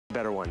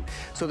better one.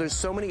 So there's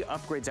so many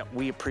upgrades that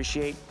we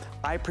appreciate.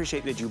 I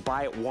appreciate that you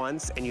buy it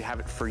once and you have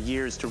it for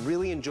years to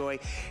really enjoy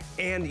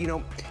and, you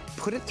know,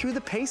 put it through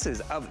the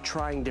paces of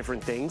trying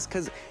different things,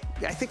 because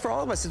I think for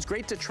all of us, it's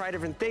great to try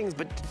different things,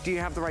 but do you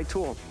have the right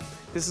tool?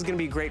 This is gonna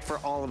be great for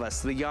all of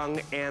us, the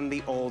young and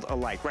the old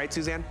alike. Right,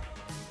 Suzanne?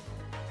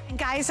 And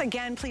guys,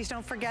 again, please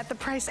don't forget the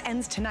price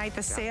ends tonight.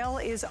 The sale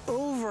is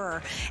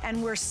over,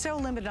 and we're so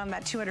limited on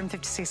that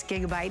 256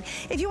 gigabyte.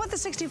 If you want the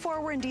 64,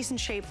 we're in decent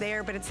shape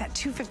there, but it's that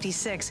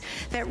 256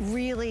 that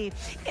really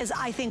is,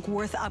 I think,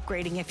 worth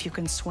upgrading if you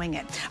can swing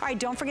it. All right,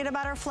 don't forget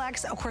about our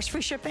Flex. Of course, free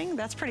shipping.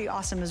 That's pretty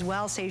awesome as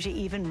well. Saves you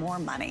even more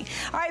money.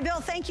 All right, Bill,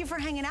 thank you for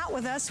hanging out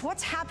with us.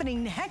 What's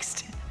happening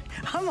next?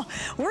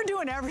 We're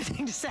doing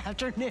everything this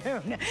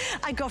afternoon.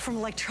 I go from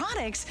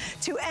electronics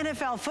to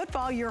NFL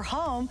football, your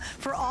home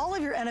for all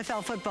of your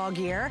NFL football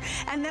gear.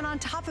 And then on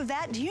top of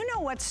that, do you know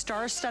what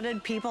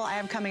star-studded people I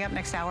have coming up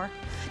next hour?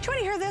 Do you want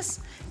to hear this?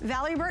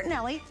 Valerie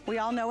Bertinelli, we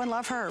all know and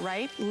love her,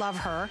 right? Love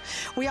her.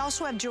 We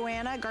also have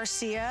Joanna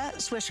Garcia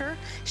Swisher.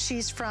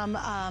 She's from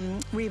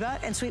Reba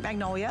and Sweet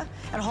Magnolia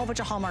and a whole bunch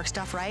of Hallmark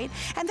stuff, right?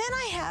 And then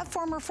I have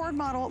former Ford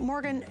model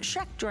Morgan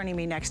Scheck joining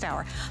me next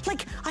hour.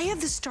 Like, I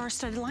have the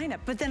star-studded lineup,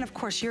 but then of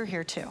course you're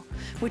here too,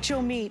 which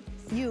you'll meet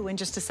you in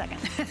just a second.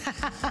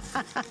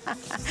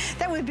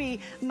 That would be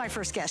my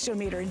first guest. You'll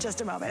meet her in just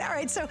a moment. All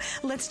right, so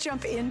let's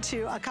jump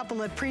into a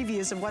couple of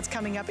previews of what's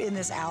coming up in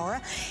this hour,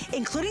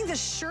 including the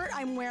shirt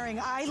I'm wearing.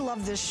 I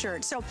love this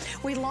shirt. So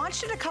we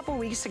launched it a couple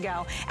weeks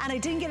ago, and I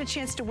didn't get a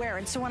chance to wear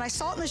it. So when I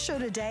saw it in the show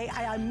today,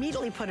 I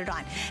immediately put it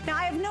on. Now,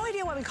 I have no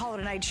idea why we call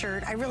it a night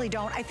shirt. I really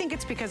don't. I think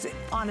it's because,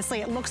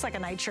 honestly, it looks like a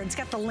night shirt. It's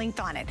got the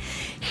length on it.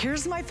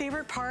 Here's my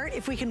favorite part.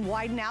 If we can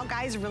widen out,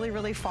 guys, really,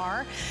 really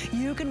far,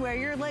 you can wear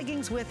your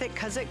leggings with it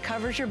because it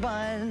covers your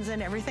buns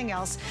and everything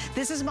else.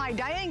 This is my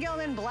Diane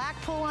Gilman black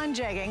pull-on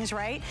jeggings,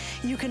 right?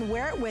 You can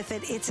wear it with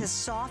it. It's as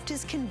soft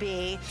as can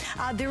be.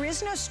 There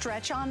is no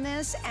stretch on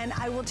this, and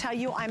I will tell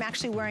you, I'm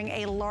actually wearing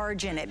a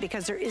large in it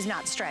because there is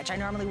not stretch. I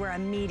normally wear a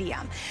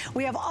medium.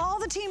 We have all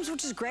the teams,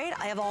 which is great.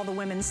 I have all the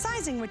women's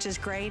sizing, which is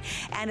great,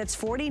 and it's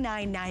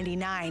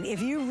 $49.99.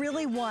 If you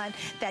really want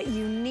that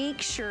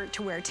unique shirt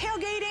to wear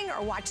tailgating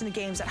or watching the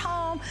games at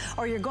home,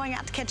 or you're going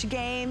out to catch a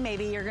game,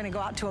 maybe you're gonna go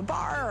out to a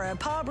bar or a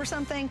pub or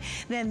something,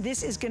 then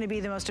this is gonna be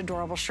the most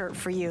adorable shirt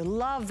for you.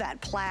 Love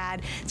that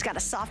plaid. It's got a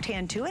soft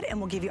hand to it, and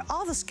we'll give you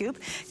all the scoop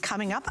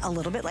coming up a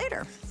little bit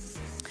later.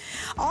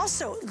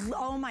 Also,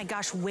 oh my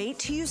gosh, wait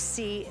till you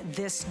see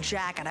this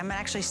jacket. I'm gonna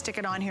actually stick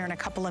it on here in a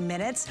couple of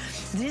minutes.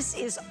 This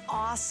is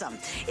awesome.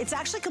 It's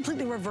actually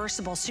completely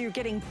reversible, so you're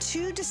getting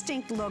two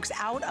distinct looks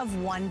out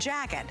of one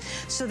jacket.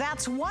 So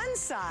that's one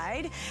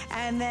side,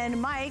 and then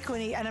Mike,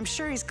 and I'm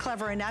sure he's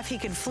clever enough, he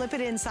can flip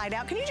it inside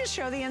out. Can you just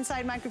show the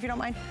inside, Mike, if you don't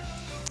mind?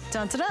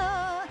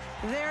 Dun-ta-da!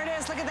 There it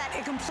is, look at that.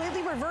 It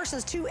completely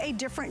reverses to a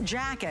different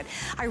jacket.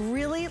 I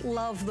really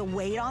love the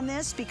weight on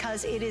this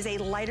because it is a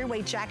lighter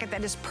weight jacket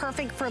that is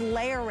perfect for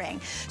layering.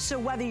 So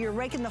whether you're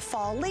raking the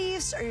fall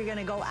leaves or you're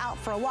gonna go out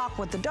for a walk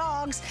with the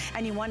dogs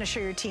and you wanna show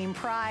your team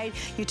pride,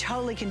 you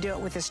totally can do it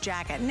with this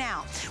jacket.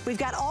 Now, we've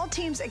got all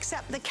teams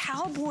except the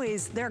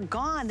Cowboys. They're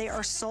gone, they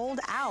are sold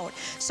out.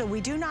 So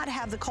we do not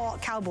have the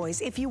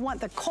Cowboys. If you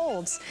want the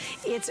Colts,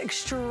 it's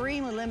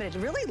extremely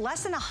limited. Really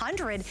less than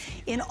 100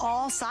 in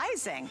all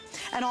sizing.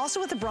 And also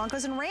with the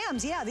Broncos and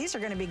Rams, yeah, these are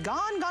gonna be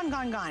gone, gone,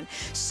 gone, gone.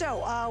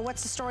 So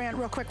what's the story on it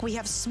real quick? We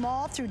have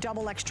small through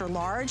double extra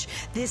large.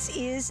 This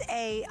is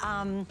a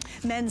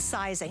men's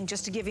sizing,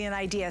 just to give you an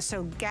idea.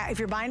 So if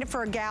you're buying it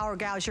for a gal or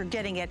gals, you're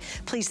getting it,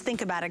 please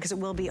think about it because it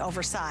will be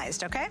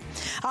oversized, okay?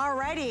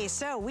 Alrighty,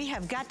 so we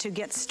have got to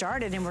get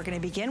started, and we're gonna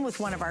begin with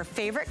one of our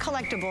favorite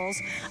collectibles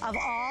of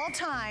all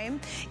time.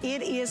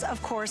 It is,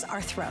 of course,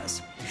 our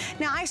throws.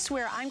 Now, I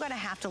swear I'm gonna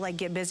have to like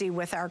get busy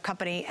with our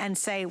company and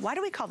say, why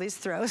do we call these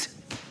throws?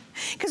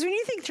 Because when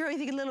you think throw, you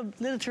think a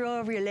little throw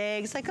over your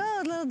legs, like,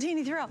 oh, a little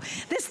teeny throw.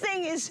 This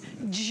thing is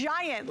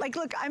giant. Like,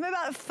 look, I'm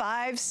about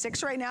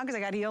 5'6" right now because I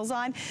got heels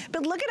on,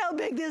 but look at how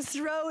big this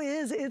throw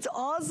is. It's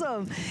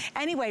awesome.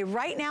 Anyway,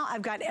 right now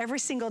I've got every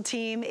single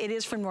team. It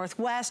is from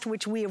Northwest,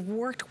 which we have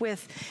worked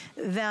with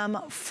them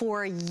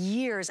for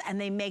years, and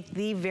they make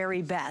the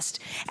very best.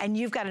 And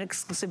you've got an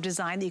exclusive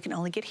design that you can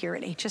only get here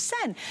at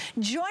HSN.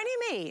 Joining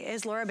me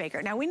is Laura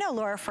Baker. Now, we know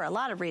Laura for a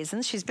lot of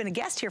reasons. She's been a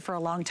guest here for a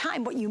long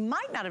time. What you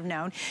might not have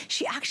known,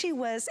 she actually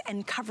was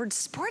and covered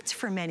sports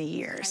for many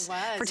years.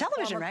 I was. For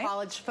television, right?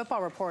 College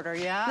football reporter,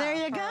 yeah. There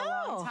you for go.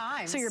 A long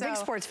time. So you're a big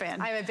sports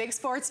fan. I'm a big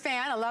sports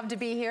fan. I love to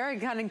be here. It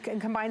kind of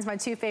combines my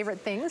two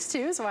favorite things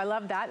too, so I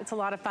love that. It's a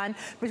lot of fun.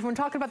 But when we're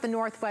talking about the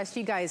Northwest,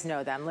 you guys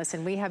know them.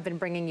 Listen, we have been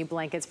bringing you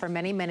blankets for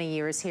many, many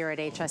years here at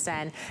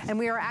HSN, and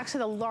we are actually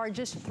the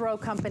largest throw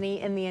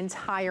company in the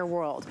entire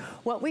world.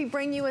 What we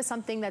bring you is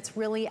something that's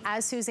really,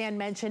 as Suzanne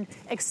mentioned,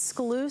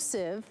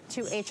 exclusive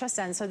to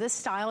HSN. So this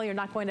style you're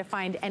not going to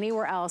find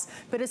anywhere else,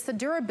 but it's the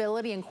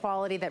durability and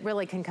quality that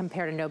really can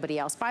compare to nobody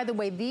else. By the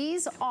way,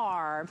 these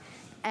are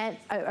and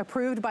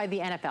approved by the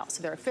NFL.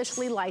 So they're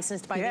officially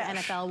licensed by the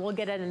NFL. We'll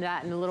get into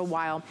that in a little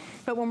while.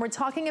 But when we're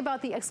talking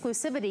about the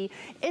exclusivity,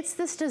 it's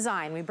this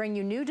design. We bring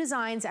you new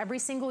designs every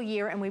single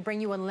year, and we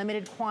bring you a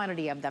limited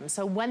quantity of them.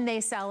 So when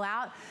they sell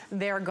out,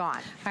 they're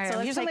gone. All right, so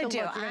here's what I'm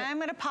gonna do. I'm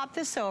gonna pop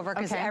this over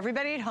because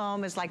everybody at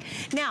home is like,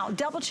 now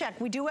double check.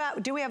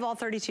 Do we have all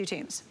 32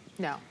 teams?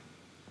 No.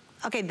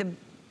 Okay, the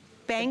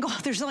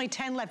Bengals, there's only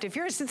 10 left. If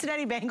you're a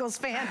Cincinnati Bengals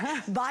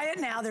fan, buy it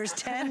now. There's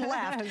 10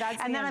 left.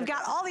 And then I've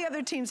got all the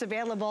other teams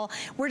available.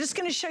 We're just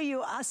going to show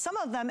you some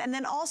of them. And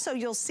then also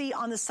you'll see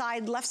on the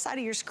side, left side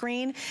of your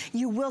screen,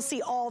 you will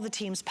see all the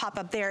teams pop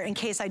up there in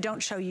case I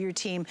don't show you your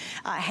team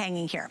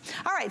hanging here.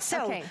 All right,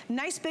 so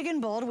nice, big,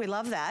 and bold. We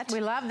love that. We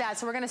love that.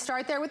 So we're going to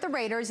start there with the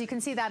Raiders. You can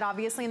see that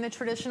obviously in the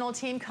traditional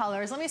team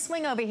colors. Let me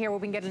swing over here where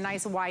we can get a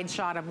nice wide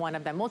shot of one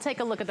of them. We'll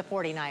take a look at the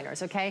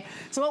 49ers, okay?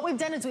 So what we've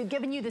done is we've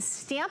given you the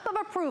stamp of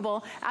approval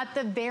at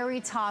the very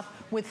top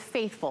with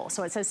faithful.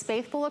 So it says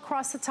faithful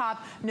across the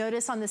top.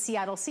 Notice on the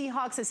Seattle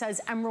Seahawks, it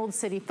says Emerald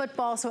City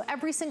Football. So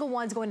every single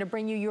one's going to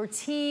bring you your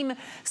team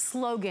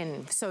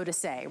slogan, so to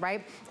say,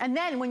 right? And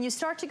then when you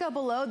start to go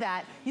below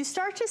that, you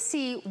start to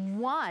see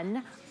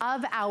one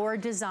of our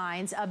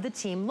designs of the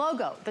team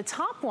logo. The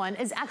top one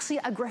is actually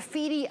a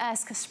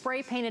graffiti-esque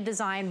spray painted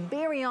design,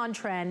 very on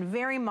trend,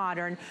 very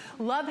modern.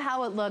 Love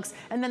how it looks.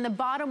 And then the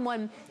bottom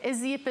one is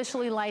the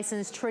officially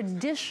licensed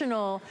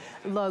traditional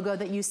logo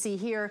that you see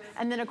here.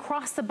 And then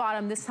across the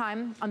bottom, this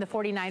time on the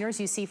 49ers,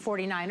 you see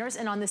 49ers.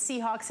 And on the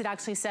Seahawks, it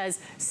actually says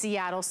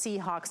Seattle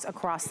Seahawks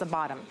across the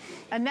bottom.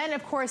 And then,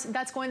 of course,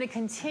 that's going to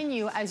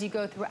continue as you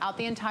go throughout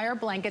the entire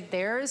blanket.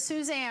 There's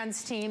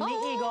Suzanne's team, the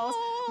Eagles.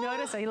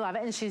 Notice, I love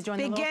it. And she's doing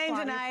the little game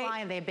tonight.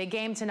 Flying. They have a big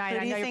game tonight. Who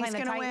do you think's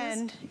going to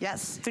win?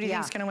 Yes. Who do you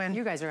think's going to win?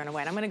 You guys are going to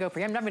win. I'm going to go for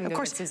you. I'm not going to go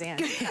for Suzanne.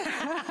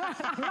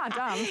 I'm not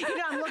dumb. You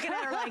know, I'm looking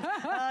at her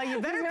like, you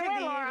better pick the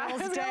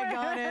Eagles.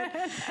 Daggone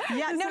it.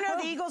 Yeah, no,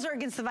 the Eagles are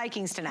against the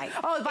Vikings tonight.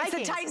 Oh, the Vikings.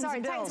 It's the Titans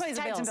and Bills.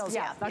 Titans and Bills.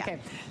 Yeah. Okay.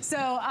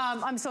 So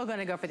I'm still going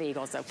to go for the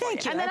Eagles, though.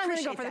 Thank you. And then I'm going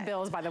to go for the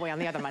Bills, by the way, on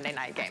the other Monday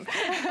night game.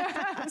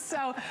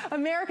 So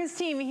America's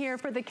team here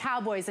for the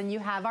Cowboys, and you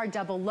have our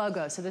double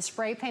logo. So the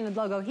spray painted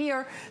logo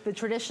here, the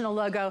traditional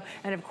logo,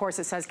 and of course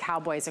it says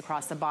Cowboys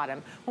across the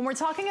bottom. When we're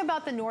talking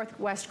about the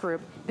Northwest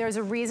group, there's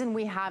a reason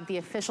we have the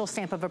official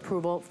stamp of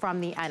approval from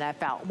the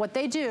NFL. What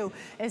they do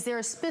is there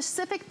are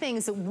specific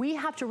things that we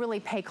have to really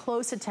pay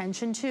close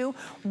attention to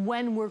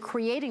when we're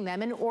creating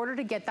them in order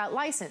to get that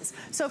license.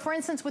 So for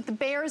instance, with the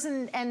Bears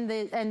and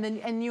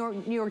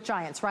New York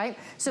Giants, right?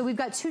 So we've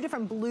got two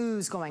different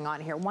blues going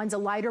on here. One's a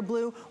lighter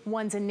blue,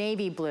 one's a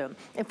navy blue.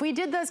 If we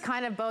did those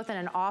kind of both in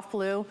an off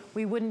blue,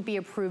 we wouldn't be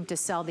approved to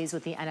sell these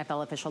with the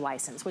NFL official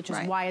license, which is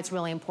why it's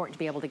really important to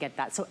be able to get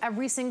that. So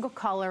every single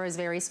color is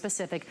very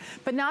specific.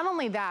 But not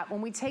only that,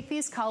 when we take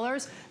these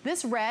colors,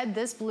 this red,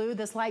 this blue,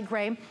 this light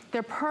gray,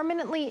 they're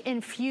permanently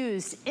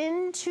infused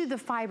into the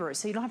fibers,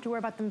 so you don't have to worry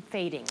about them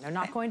fading. They're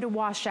not going to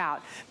wash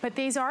out. But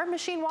these are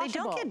machine washable.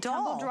 They don't get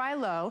dull. Tumble dry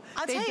low.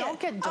 They don't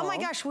get dull. Oh my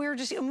gosh, we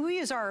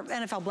use our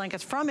NFL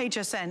blankets from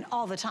HSN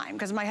all the time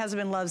because my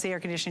husband loves the air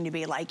conditioning to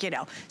be like, you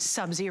know,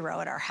 sub-zero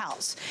at our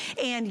house.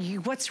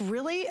 And what's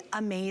really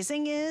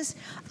amazing is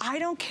I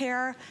don't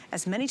care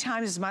as many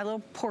times as my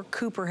little poor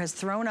Cooper has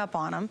thrown up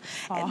on him.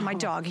 And my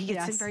dog, he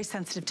gets a very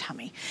sensitive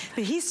tummy.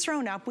 But he's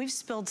thrown up, we've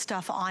spilled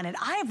stuff on it.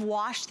 I have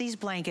washed these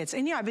blankets,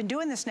 and I've been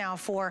doing this now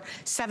for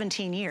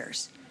 17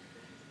 years.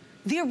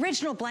 The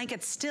original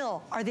blankets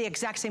still are the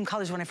exact same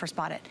colors when I first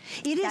bought it.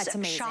 It is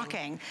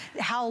shocking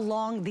how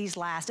long these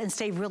last and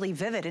stay really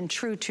vivid and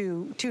true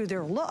to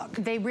their look.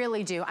 They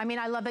really do. I mean,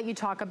 I love that you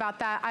talk about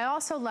that. I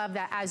also love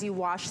that as you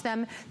wash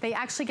them, they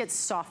actually get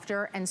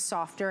softer and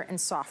softer and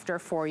softer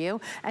for you.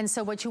 And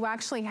so what you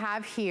actually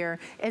have here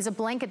is a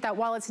blanket that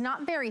while it's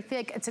not very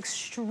thick, it's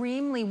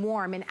extremely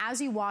warm. And as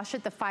you wash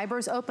it, the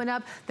fibers open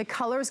up, the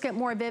colors get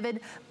more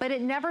vivid, but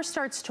it never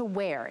starts to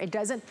wear. It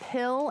doesn't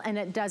pill and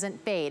it doesn't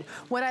fade.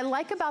 What I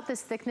like about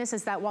this thickness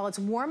is that while it's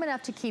warm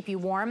enough to keep you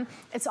warm,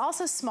 it's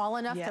also small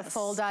enough to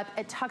fold up.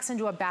 It tucks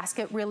into a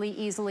basket really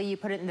easily. You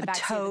put it in the back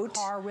seat of the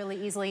car really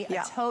easily.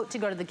 A tote to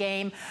go to the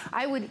game.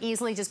 I would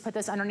easily just put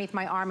this underneath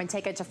my arm and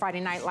take it to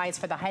Friday Night Lights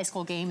for the high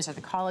school games or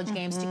the college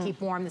games to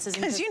keep warm. This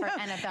isn't just for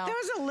NFL.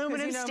 Those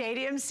aluminum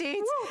stadium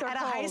seats at a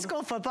high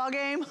school football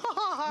game.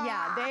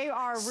 Yeah, they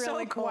are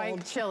really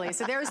quite chilly.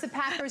 So there's the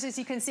Packers, as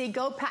you can see.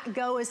 Go Pack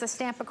Go is the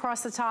stamp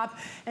across the top.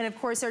 And of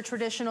course, their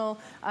traditional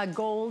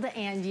gold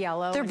and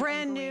yellow. They're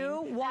brand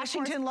new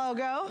Washington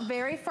logo.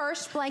 Very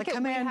first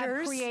blanket we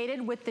have created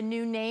with the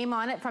new name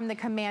on it from the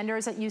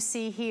Commanders that you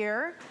see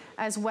here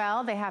as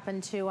well. They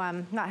happen to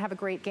not have a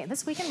great game.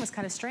 This weekend was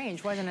kind of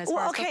strange, wasn't it?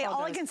 Well, okay,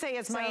 all I can say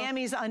is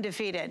Miami's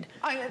undefeated.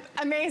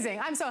 Amazing.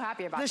 I'm so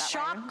happy about that. The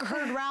shock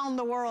heard round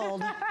the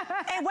world.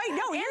 And wait,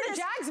 no, and the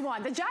Jags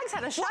won. The Jags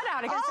had a shutout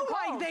against the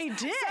Colts. Oh, they did.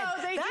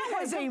 So that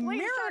was a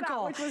miracle.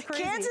 Shutout, which was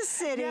crazy. Kansas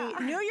City,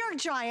 New York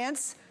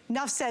Giants,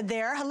 enough said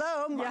there.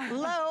 Hello,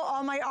 hello,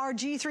 all my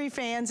RG3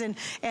 fans and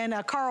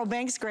Carl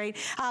Banks, great.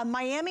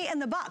 Miami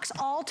and the Bucks,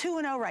 all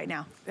 2-0 right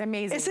now.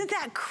 Amazing. Isn't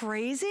that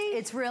crazy?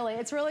 It's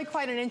really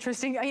quite an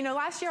interesting, you know,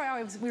 last year,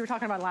 we were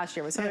talking about last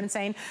year, it was so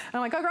insane. And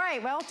I'm like, oh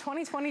great, well,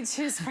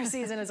 2022's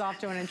season is off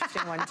to an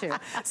interesting one too.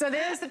 So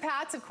there's the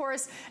Pats, of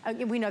course.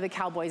 We know the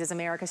Cowboys is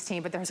America's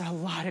team, but there's a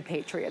lot of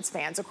Patriots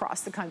fans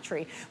across the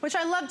country, which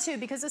I love too,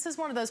 because this is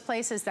one of those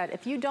places that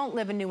if you don't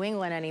live in New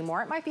England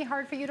anymore, it might be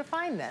hard for you to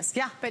find this.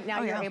 Yeah. But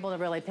now you're able to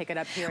really pick it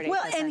up here at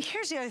Well, HSN. and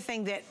here's the other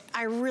thing that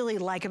I really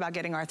like about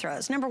getting our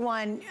throws. Number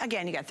one,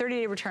 again, you got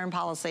 30-day return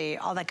policy,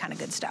 all that kind of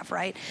good stuff,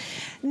 right?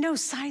 No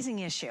sizing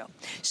issue.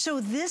 So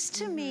this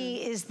to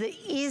me is the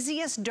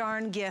easiest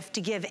darn gift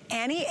to give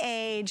any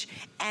age,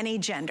 any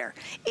gender.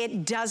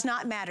 It does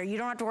not matter. You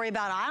don't have to worry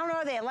about, I don't know,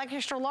 are they like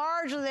extra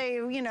large, or are they,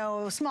 you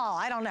know, small?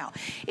 I don't know.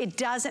 It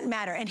doesn't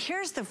matter. And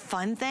here's the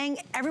fun thing,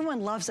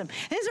 everyone loves them.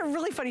 This is a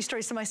really funny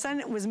story. So my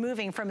son was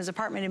moving from his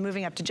apartment and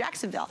moving up to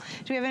Jacksonville.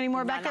 Do we have any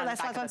more back there?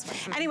 That's not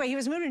fun. Anyway, he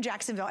was moving to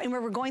Jacksonville, and we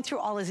were going through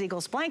all his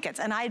Eagles blankets,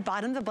 and I had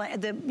bought him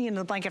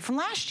the blanket from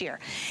last year.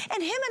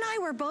 And him and I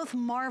were both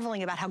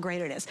marveling about how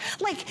great it is.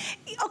 Like,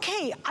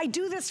 okay, I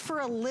do this for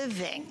a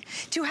living.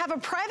 To have a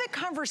private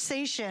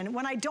conversation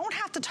when I don't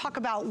have to talk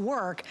about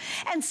work,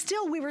 and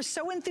still we were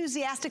so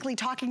enthusiastically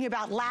talking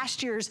about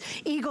last year's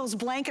Eagles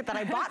blanket that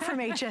I bought from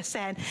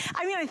HSN.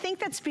 I mean, I think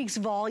that speaks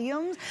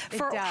volumes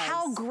for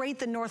how great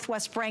the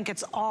Northwest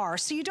blankets are.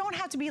 So you don't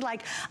have to be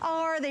like,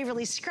 oh, are they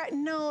really scratched?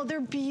 No,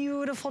 they're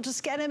beautiful.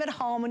 Just get them at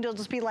home and you'll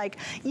just be like,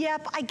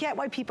 yep, I get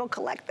why people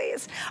collect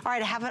these. All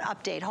right, I have an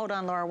update. Hold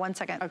on, Laura, 1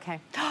 second. Okay.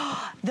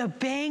 The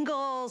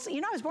Bengals.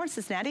 You know, I was born in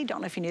Cincinnati.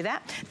 Don't know if you knew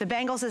that. The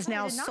Bengals is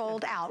now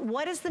sold out.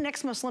 What is the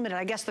next most limited?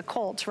 I guess the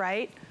Colts,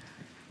 right?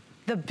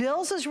 The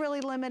Bills is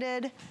really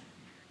limited.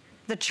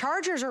 The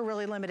Chargers are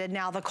really limited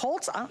now. The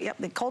Colts,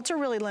 the Colts are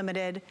really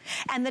limited.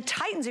 And the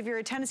Titans, if you're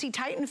a Tennessee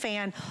Titan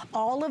fan,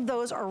 all of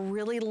those are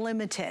really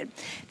limited.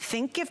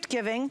 Think gift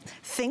giving,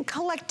 think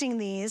collecting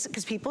these,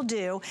 because people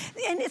do.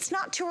 And it's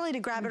not too early to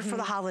grab it for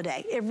the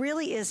holiday. It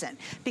really isn't.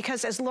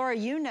 Because as Laura,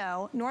 you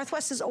know,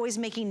 Northwest is always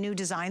making new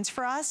designs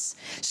for us.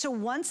 So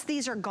once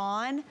these are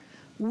gone,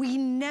 we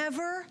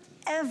never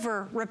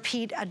ever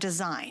repeat a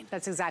design.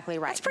 That's exactly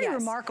right. That's pretty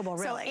remarkable,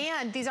 really. So,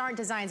 and these aren't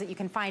designs that you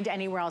can find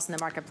anywhere else in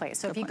the marketplace.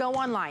 So if you go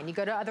online, you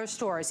go to other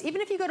stores, even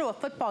if you go to a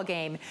football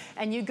game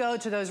and you go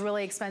to those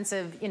really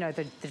expensive, you know,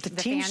 the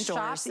fan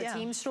shops, the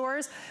team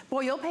stores, boy,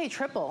 you'll pay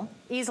triple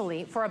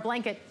easily for a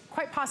blanket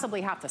quite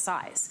possibly half the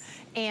size.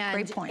 And,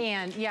 great point.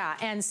 And yeah,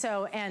 and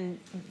so,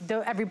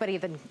 everybody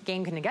at the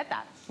game can get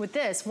that. With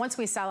this, once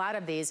we sell out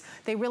of these,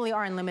 they really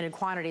are in limited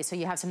quantity, so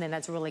you have something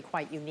that's really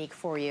quite unique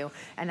for you,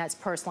 and that's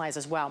personalized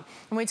as well.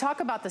 When we talk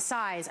about the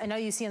size, I know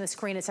you see on the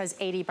screen it says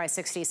 80 by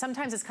 60.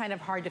 Sometimes it's kind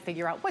of hard to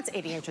figure out what's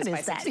 80 inches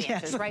by 60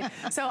 inches, right?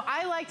 So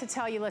I like to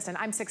tell you, listen,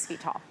 I'm 6 feet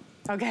tall,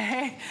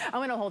 okay?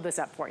 I'm gonna hold this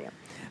up for you.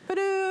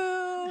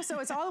 Ba-doo! So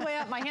it's all the way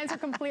up, my hands are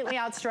completely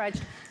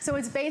outstretched. So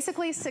it's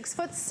basically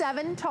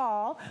 6'7"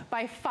 tall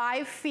by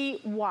 5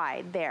 feet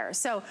wide there.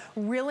 So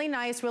really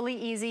nice, really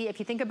easy. If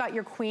you think about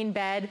your queen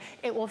bed,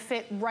 it will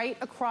fit right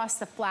across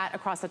the flat,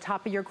 across the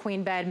top of your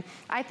queen bed.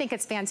 I think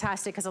it's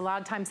fantastic because a lot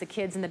of times the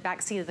kids in the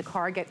back seat of the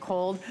car get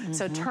cold.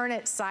 So turn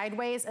it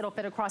sideways, it'll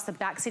fit across the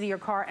back seat of your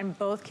car and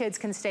both kids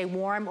can stay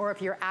warm. Or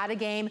if you're at a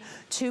game,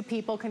 2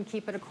 people can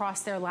keep it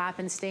across their lap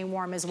and stay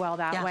warm as well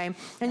that way.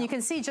 And you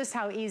can see just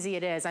how easy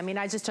it is. I mean,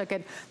 I just took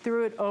it,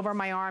 threw it over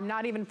my arm,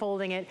 not even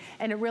folding it,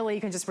 and it really,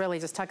 you can just really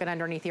just tuck it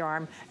underneath your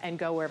arm and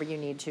go wherever you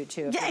need to,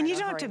 too. Yeah, and you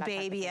don't have to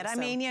baby it. I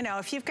mean, you know,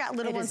 if you've got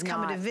little ones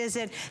coming to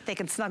visit, they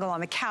can snuggle on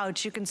the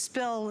couch. You can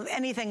spill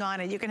anything on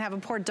it. You can have a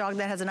poor dog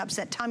that has an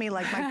upset tummy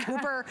like my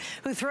Cooper,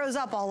 who throws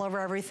up all over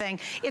everything.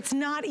 It's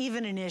not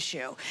even an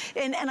issue.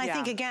 And I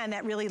think, again,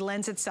 that really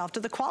lends itself to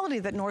the quality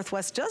that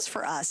Northwest does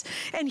for us.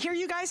 And here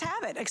you guys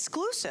have it,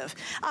 exclusive.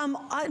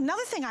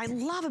 Another thing I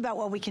love about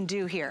what we can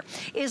do here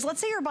is,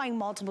 let's say you're buying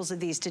multiples of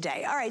these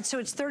today. All right, so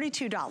it's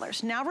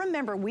 $32. Now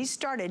remember, we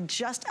started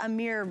just a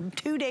mere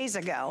 2 days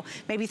ago,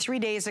 maybe 3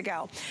 days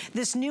ago,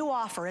 this new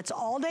offer. It's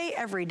all day,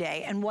 every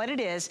day. And what it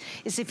is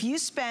if you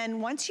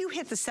spend, once you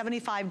hit the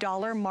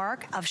 $75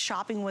 mark of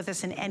shopping with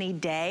us in any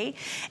day,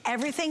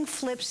 everything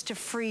flips to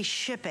free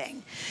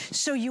shipping.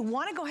 So you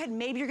wanna go ahead,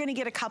 maybe you're gonna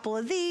get a couple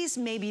of these,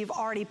 maybe you've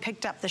already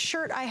picked up the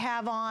shirt I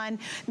have on,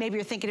 maybe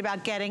you're thinking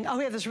about getting, oh,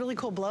 we have this really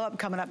cool blow up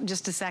coming up in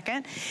just a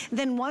second.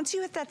 Then once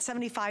you hit that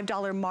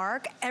 $75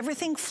 mark,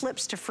 everything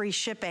flips to free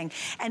shipping,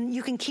 and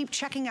you can keep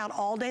checking out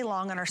all day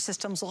long, and our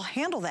systems will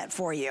handle that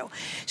for you.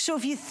 So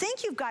if you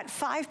think you've got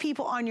 5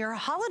 people on your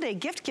holiday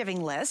gift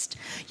giving list,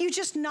 you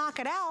just knock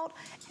it out.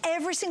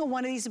 Every single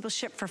one of these will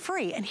ship for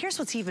free. And here's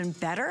what's even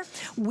better.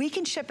 We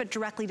can ship it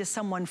directly to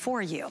someone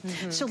for you.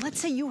 So let's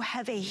say you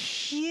have a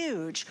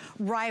huge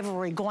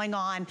rivalry going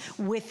on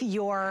with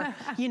your,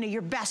 you know,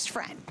 your best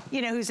friend,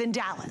 you know, who's in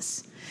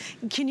Dallas.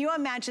 Can you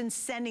imagine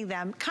sending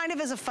them, kind of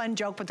as a fun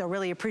joke, but they'll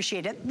really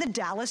appreciate it, the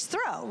Dallas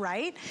throw,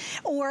 right?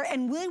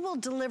 And we will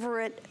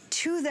deliver it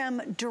to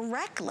them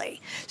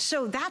directly.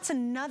 So that's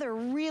another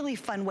really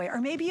fun way. Or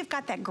maybe you've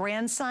got that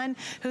grandson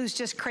who's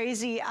just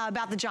crazy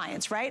about the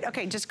Giants, right?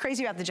 Okay, just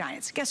crazy about the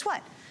Giants. Guess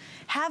what?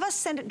 Have us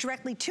send it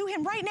directly to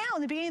him right now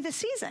in the beginning of the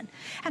season.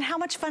 And how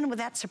much fun would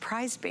that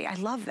surprise be? I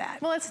love that.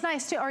 Well, it's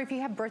nice too, or if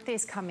you have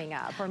birthdays coming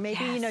up, or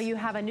maybe, you know, you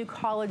have a new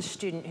college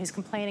student who's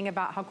complaining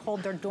about how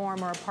cold their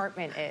dorm or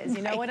apartment is.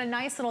 You know, what a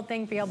nice little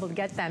thing to be able to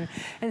get them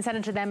and send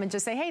it to them and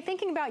just say, hey,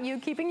 thinking about you,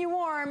 keeping you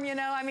warm, you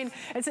know. I mean,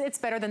 it's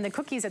better than the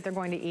cookies that they're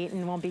going to eat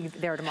and won't be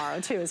there tomorrow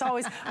too. It's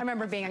always, I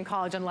remember being in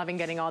college and loving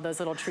getting all those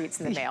little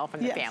treats in the mail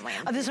from the family.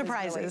 Oh, the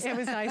surprises. It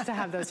was nice to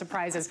have those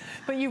surprises.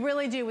 But you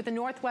really do, with the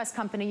Northwest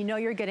Company, you know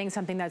you're getting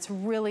something that's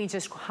really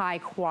just high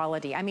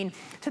quality. I mean,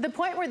 to the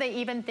point where they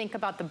even think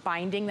about the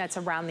binding that's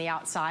around the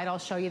outside. I'll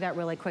show you that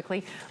really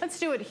quickly. Let's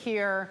do it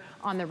here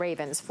on the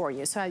Ravens for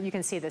you so you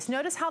can see this.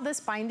 Notice how this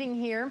binding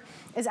here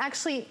is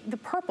actually the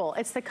purple.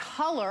 It's the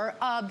color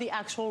of the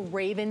actual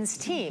Ravens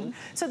team.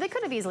 So they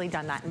could have easily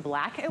done that in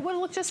black. It would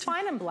have looked just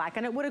fine in black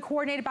and it would have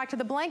coordinated back to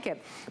the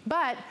blanket.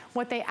 But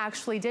what they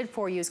actually did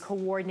for you is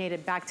coordinate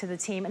it back to the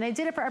team, and they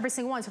did it for every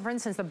single one. So for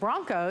instance, the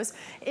Broncos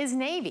is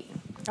navy,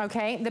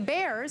 okay? The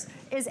Bears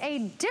is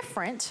a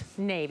different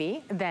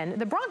navy than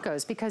the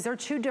Broncos because they're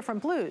two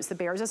different blues. The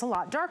Bears is a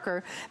lot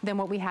darker than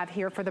what we have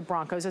here for the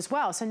Broncos as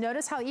well. So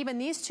notice how even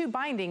these two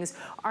bindings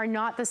are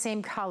not the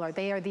same color.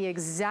 They are the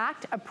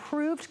exact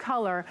approved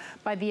color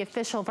by the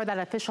official, for that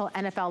official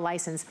NFL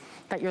license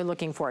that you're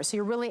looking for. So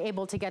you're really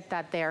able to get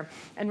that there.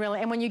 And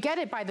when you get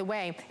it, by the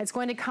way, it's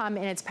going to come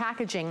in its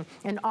packaging,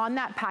 and on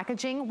that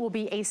packaging will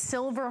be a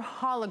silver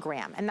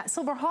hologram. And that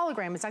silver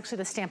hologram is actually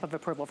the stamp of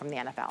approval from the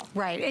NFL.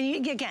 Right,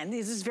 and again,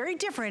 this is very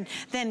different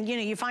than, you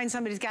know, you find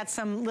somebody's got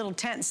some little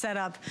tent set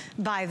up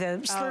by the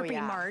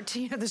Slurpee Mart,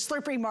 you know, the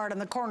Slurpee Mart on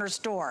the corner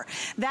store.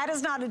 That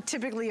is not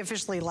typically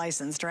officially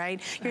licensed,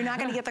 right? You're not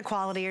gonna get the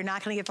quality, you're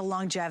not gonna get the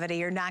longevity,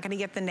 you're not gonna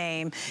get the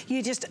name.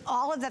 You just,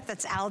 all of that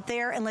that's out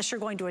there, unless you're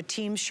going to a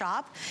team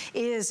shop,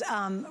 is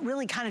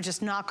really kind of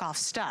just knockoff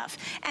stuff.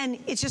 And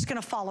it's just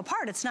gonna fall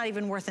apart. It's not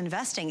even worth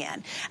investing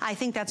in. I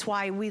think that's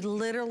why we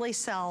literally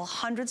sell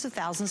hundreds of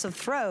thousands of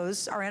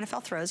throws, our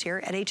NFL throws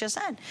here at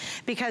HSN,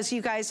 because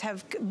you guys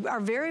are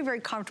very, very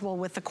comfortable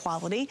with the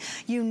quality.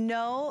 You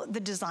know the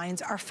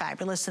designs are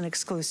fabulous and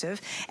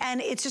exclusive,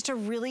 and it's just a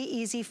really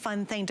easy,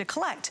 fun thing to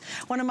collect.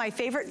 One of my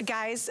favorite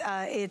guys,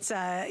 it's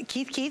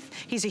Keith.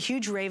 He's a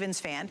huge Ravens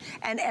fan,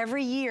 and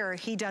every year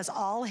he does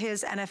all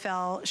his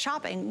NFL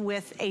shopping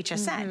with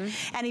HSN,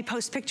 and he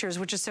posts pictures,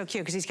 which is so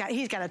cute because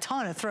he's got a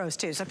ton of throws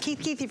too. So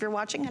Keith, if you're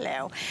watching,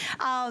 hello.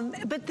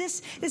 But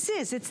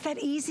it's that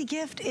easy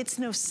gift. It's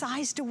no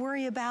size to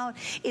worry about.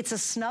 It's a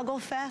snuggle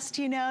fest,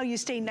 you know. You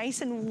stay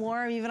nice and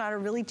warm even on a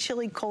really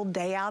chilly, cold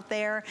day out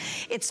there.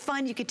 It's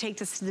fun. You could take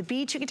this to the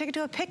beach. You can take it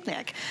to a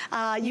picnic.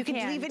 You can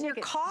leave it in your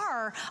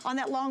car on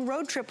that long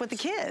road trip with the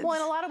kids. Well,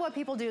 and a lot of what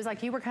people do is,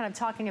 like you were kind of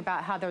talking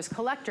about how there's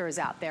collectors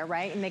out there,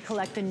 right? And they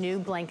collect the new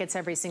blankets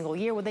every single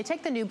year. Well, they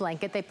take the new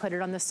blanket, they put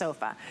it on the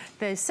sofa.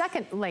 The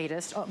second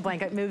latest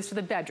blanket moves to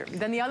the bedroom.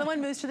 Then the other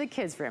one moves to the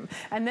kids' room.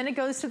 And then it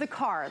goes to the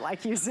car,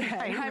 like you said.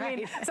 I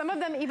mean, some of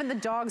them, even the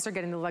dogs are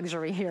getting the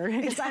luxury here.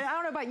 I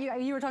don't know about you.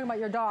 You were talking about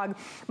your dog.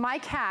 My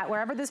cat,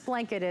 wherever this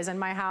blanket is in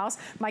my house,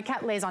 my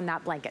cat lays on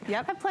that blanket. I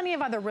have plenty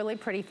of other really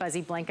pretty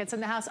fuzzy blankets in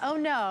the house. Oh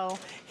no,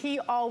 he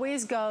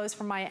always goes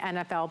for my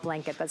NFL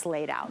blanket that's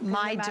laid out.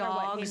 My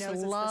dogs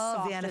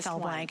love the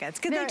NFL blankets.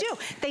 Because they do.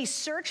 They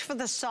search for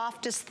the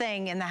softest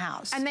thing in the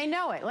house. And they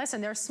know it.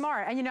 Listen, they're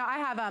smart. And you know, I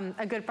have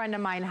a good friend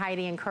of mine,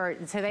 Heidi and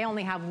Kurt, so they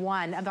only have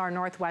one of our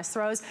Northwest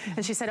throws.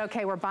 And she said,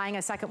 okay, we're buying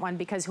a second one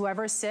because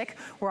whoever's sick,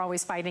 we're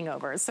always fighting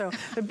over. So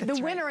the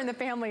winner in the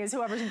family is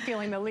whoever's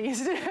feeling the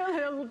least,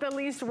 the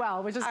least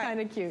well, which is kind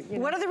of cute. You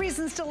know? What are the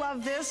reasons to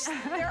love this?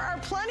 There are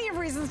plenty of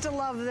reasons to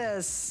love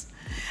this.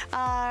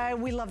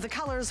 We love the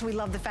colors. We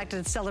love the fact that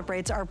it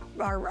celebrates our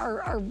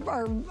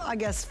I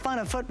guess, fun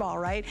of football,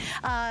 right?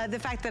 The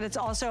fact that it's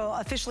also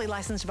officially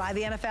licensed by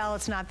the NFL.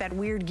 It's not that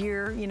weird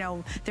gear, you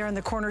know, they're in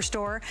the corner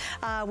store.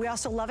 We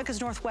also love it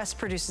because Northwest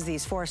produces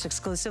these for us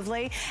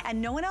exclusively,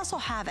 and no one else will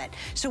have it.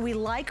 So we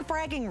like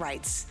bragging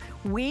rights.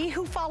 We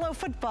who follow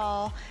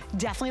football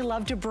definitely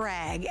love to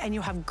brag, and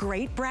you have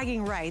great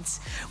bragging rights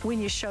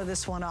when you show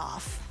this one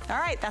off. All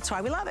right, that's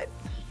why we love it.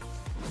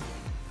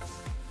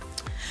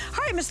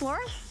 All right, Miss Laura,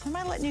 am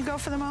I letting you go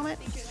for the moment?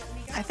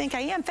 I think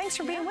I am. Thanks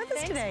for being with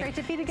us today. Great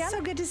to be together.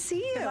 So good to see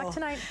you. Good luck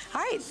tonight.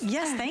 All right.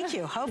 Yes, thank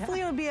you. Hopefully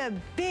it'll be a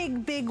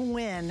big, big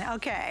win.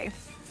 Okay.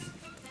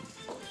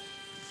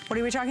 What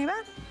are we talking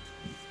about?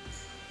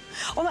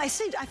 Oh, I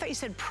thought you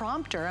said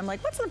prompter. I'm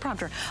like, what's the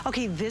prompter?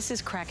 Okay, this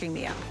is cracking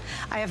me up.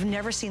 I have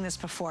never seen this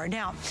before.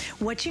 Now,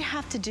 what you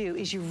have to do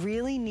is you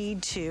really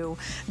need to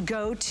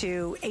go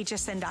to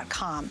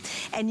hsn.com,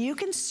 and you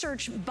can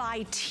search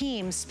by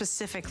team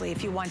specifically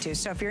if you want to.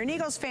 So if you're an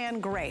Eagles fan,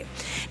 great.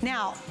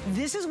 Now,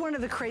 this is one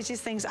of the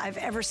craziest things I've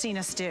ever seen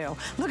us do.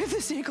 Look at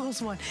this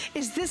Eagles one.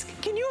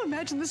 Can you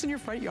imagine this in your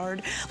front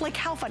yard? Like,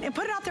 how fun. And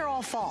put it out there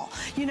all fall.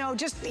 You know,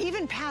 just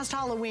even past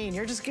Halloween,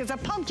 it's a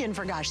pumpkin,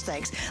 for gosh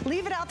sakes.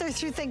 Leave it out there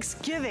through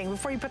Thanksgiving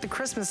before you put the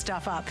Christmas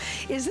stuff up.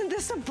 Isn't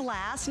this a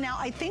blast? Now,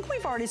 I think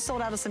we've already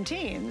sold out of some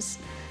teams.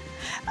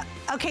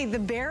 Okay, the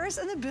Bears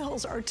and the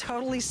Bills are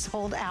totally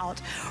sold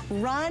out.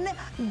 Run,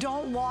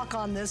 don't walk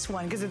on this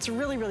one, because it's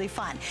really, really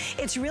fun.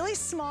 It's really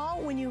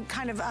small when you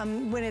kind of,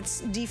 when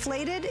it's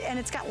deflated, and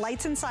it's got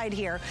lights inside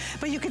here.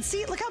 But you can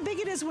see, look how big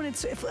it is when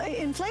it's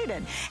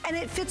inflated. And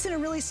it fits in a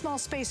really small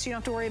space, so you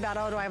don't have to worry about,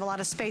 oh, do I have a lot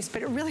of space?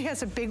 But it really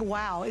has a big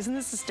wow. Isn't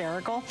this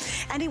hysterical?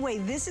 Anyway,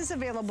 this is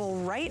available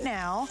right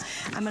now.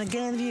 I'm gonna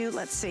give you,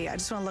 let's see, I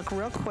just wanna look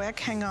real quick,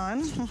 hang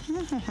on.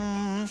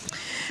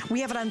 We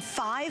have it on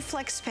 5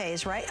 flex pays.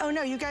 Right? Oh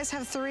no, you guys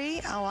have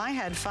 3? Oh, I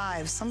had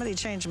 5. Somebody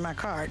changed my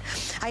card.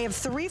 I have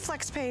 3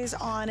 flex pays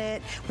on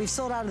it. We've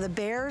sold out of the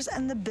Bears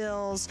and the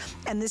Bills,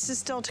 and this is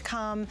still to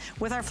come.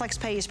 With our flex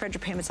pay, you spread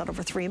your payments out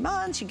over 3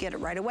 months, you get it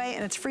right away,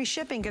 and it's free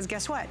shipping, because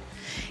guess what?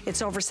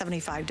 It's over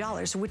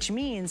 $75, which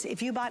means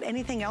if you bought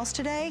anything else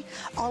today,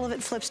 all of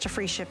it flips to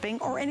free shipping,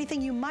 or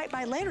anything you might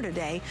buy later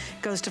today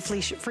goes to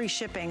free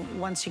shipping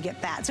once you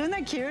get that. So isn't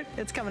that cute?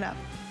 It's coming up.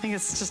 I think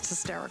it's just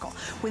hysterical.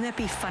 Wouldn't that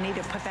be funny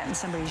to put that in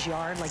somebody's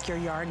yard, like your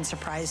yard, and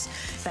surprise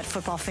that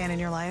football fan in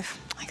your life?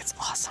 I think it's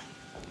awesome.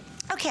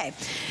 Okay,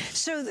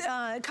 so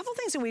a couple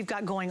things that we've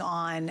got going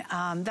on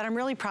that I'm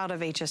really proud of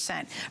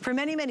HSN. For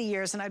many, many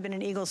years, and I've been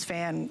an Eagles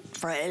fan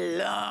for a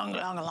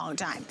long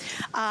time,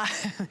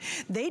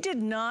 they did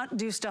not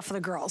do stuff for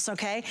the girls,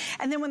 okay?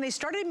 And then when they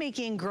started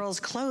making girls'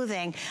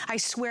 clothing, I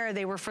swear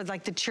they were for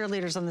like the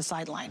cheerleaders on the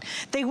sideline.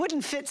 They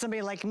wouldn't fit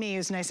somebody like me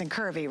who's nice and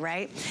curvy,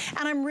 right?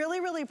 And I'm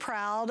really, really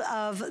proud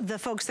of the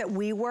folks that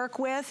we work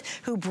with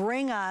who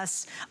bring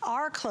us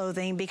our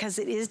clothing, because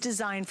it is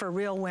designed for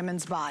real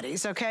women's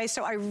bodies, okay?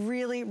 So I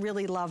really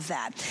love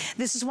that.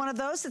 This is one of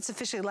those that's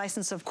officially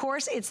licensed, of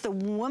course. It's the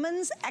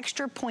Woman's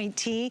Extra Point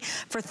Tee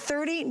for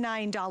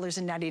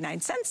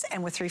 $39.99,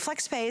 and with 3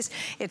 flex pays,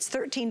 it's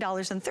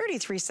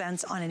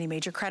 $13.33 on any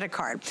major credit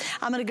card.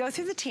 I'm gonna go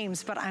through the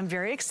teams, but I'm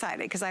very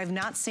excited because I have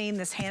not seen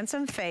this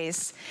handsome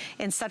face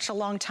in such a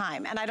long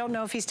time. And I don't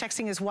know if he's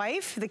texting his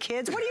wife, the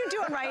kids. What are you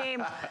doing,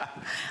 Raheem?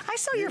 I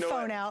saw your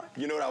phone out.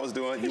 You know what I was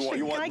doing? Look,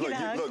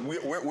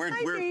 we're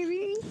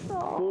baby.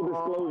 Full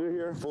disclosure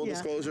here, full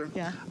disclosure.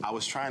 Yeah. I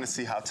was trying to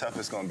see how tough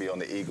it's going to be on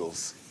the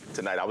Eagles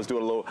tonight. I was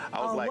doing a little,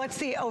 like, what's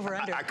the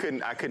over-under? I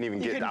couldn't even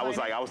get it.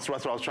 That's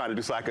what I was trying to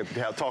do, so I could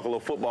talk a little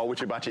football with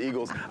you about your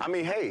Eagles. I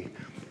mean, hey,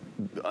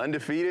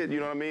 undefeated,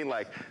 you know what I mean?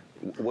 Like,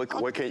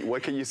 what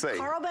can you say?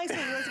 Carl Banks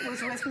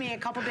was with me a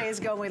couple days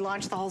ago when we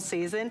launched the whole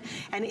season,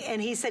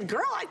 and he said,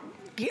 girl,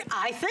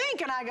 I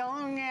think, and I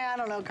go, yeah, I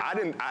don't know,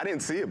 Carl. I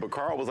didn't see it, but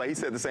Carl was like, he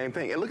said the same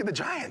thing. And look at the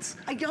Giants.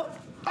 I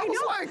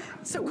know. Like,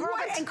 so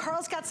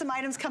Carl's got some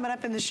items coming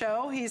up in the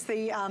show. He's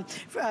the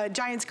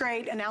Giants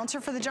great announcer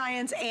for the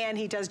Giants, and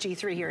he does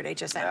G3 here at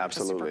HSN.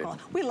 Absolutely. Which is super cool.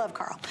 We love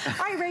Carl. All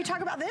right, ready to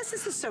talk about this?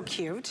 This is so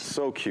cute.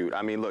 So cute.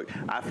 I mean, look,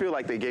 I feel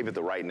like they gave it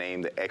the right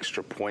name, the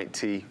Extra Point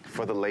Tee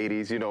for the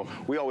ladies. You know,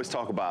 we always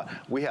talk about,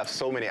 we have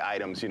so many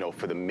items, you know,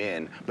 for the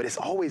men, but it's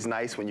always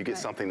nice when you get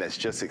something that's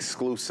just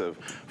exclusive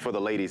for the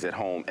ladies at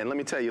home. And let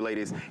me tell you,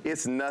 ladies,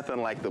 it's nothing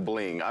like the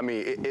bling. I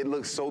mean, it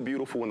looks so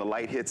beautiful when the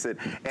light hits it.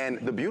 And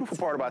the beautiful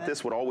part about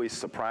this, what always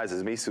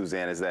surprises me,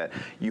 Suzanne, is that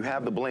you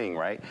have the bling,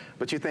 right?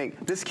 But you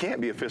think, this can't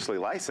be officially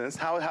licensed.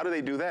 How do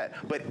they do that?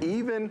 But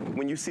even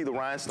when you see the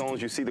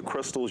rhinestones, you see the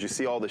crystals, you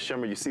see all the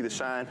shimmer, you see the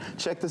shine,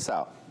 check this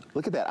out.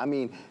 Look at that. I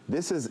mean,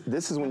 this is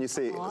when you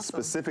say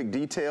specific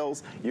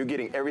details, you're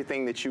getting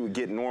everything that you would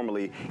get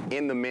normally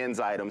in the men's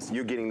items.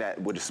 You're getting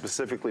that which is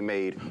specifically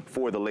made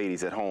for the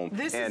ladies at home.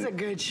 This is a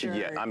good shirt.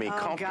 Yeah, I mean,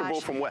 comfortable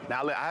from what,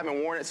 now I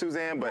haven't worn it,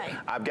 Suzanne, but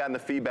I've gotten the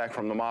feedback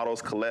from the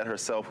models, Colette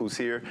herself, who's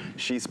here.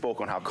 She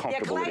spoke on how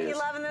comfortable it is. Colette, you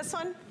loving this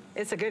one?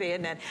 It's a goodie,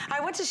 isn't it?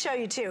 I want to show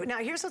you too. Now,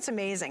 here's what's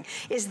amazing,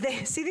 is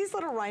they see these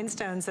little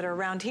rhinestones that are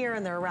around here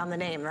and they're around the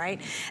name, right?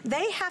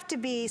 They have to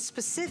be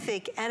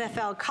specific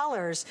NFL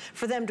colors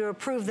for them to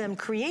approve them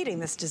creating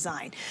this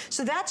design.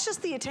 So that's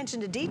just the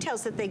attention to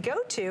details that they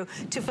go to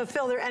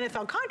fulfill their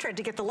NFL contract,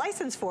 to get the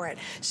license for it.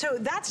 So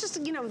that's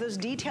just, you know, those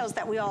details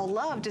that we all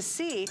love to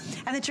see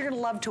and that you're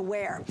gonna love to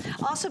wear.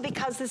 Also,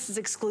 because this is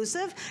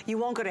exclusive, you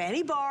won't go to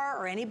any bar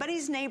or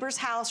anybody's neighbor's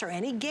house or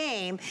any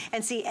game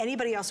and see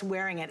anybody else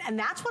wearing it. And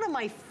that's what one of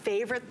my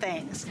favorite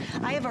things.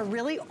 I have a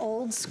really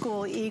old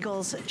school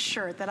Eagles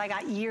shirt that I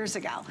got years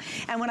ago.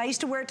 And when I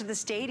used to wear it to the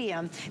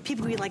stadium,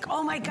 people would be like,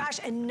 oh my gosh,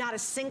 and not a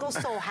single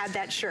soul had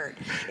that shirt.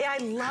 Yeah,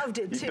 I loved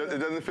it too. It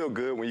doesn't feel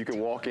good when you can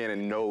walk in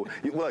and know.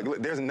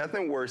 Look, there's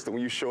nothing worse than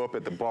when you show up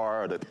at the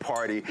bar or the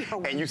party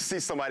and you see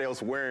somebody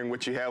else wearing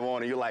what you have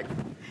on and you're like,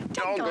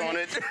 doggone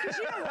it. Because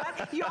you know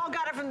what? You all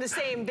got it from the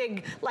same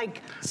big,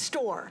 like,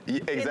 store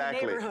exactly. in the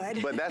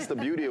neighborhood. But that's the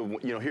beauty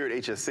of, here at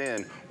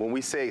HSN, when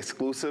we say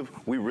exclusive,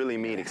 we really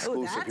mean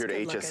exclusive here at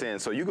HSN.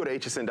 So you go to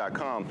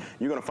hsn.com,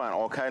 you're going to find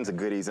all kinds of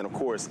goodies. And of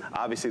course,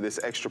 obviously this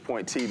extra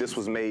point tee, this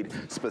was made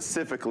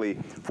specifically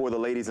for the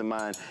ladies in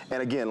mind.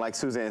 And again, like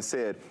Suzanne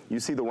said, you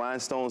see the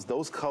rhinestones,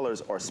 those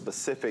colors are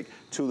specific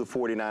to the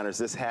 49ers.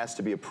 This has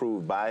to be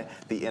approved by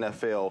the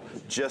NFL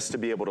just to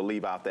be able to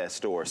leave out that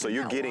store. So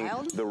you're getting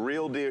the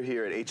real deal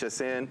here at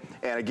HSN.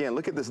 And again,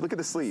 look at this, look at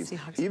the sleeves.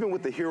 Even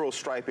with the hero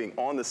striping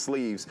on the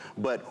sleeves,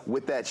 but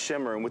with that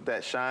shimmer and with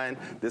that shine,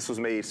 this was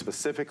made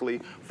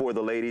specifically for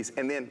the ladies.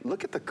 And then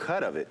look at the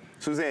cut of it.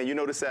 Suzanne, you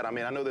notice that? I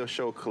mean, I know they'll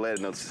show Colette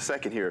in a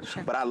second here,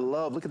 but I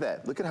love, look at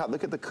that. Look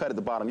at the cut at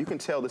the bottom. You can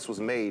tell this was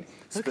made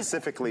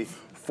specifically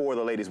for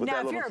the ladies with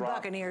that little drop. Now, if you're a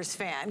Buccaneers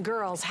fan,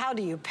 girls, how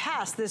do you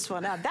pass this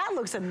one up? That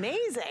looks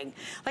amazing.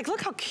 Like,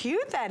 look how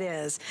cute that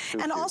is.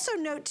 And also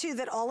note, too,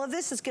 that all of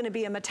this is going to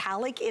be a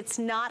metallic. It's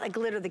not a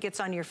glitter that gets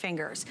on your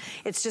fingers.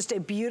 It's just a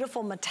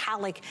beautiful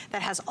metallic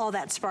that has all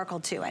that sparkle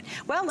to it.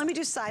 Well, let me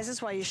do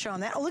sizes while you're showing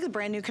that. Oh, look at the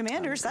brand new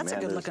Commanders. That's a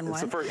good-looking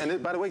one.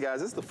 And by the way,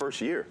 guys, this is the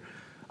first year.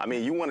 I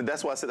mean, you want to,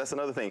 that's why I said that's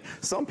another thing.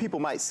 Some people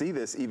might see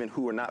this even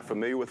who are not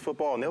familiar with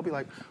football, and they'll be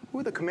like, who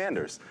are the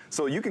Commanders?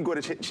 So you can go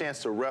to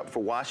chance to rep for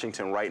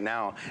Washington right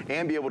now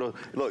and be able to,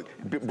 look,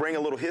 bring a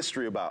little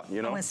history about,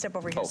 I'm going to step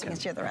over here so you can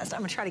share the rest. I'm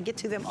going to try to get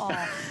to them all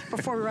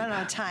before we run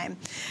out of time.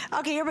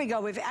 Okay, here we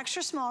go. We have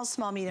extra small,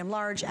 small, medium,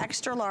 large,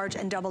 extra large,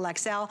 and double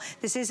XL.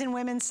 This is in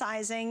women's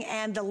sizing,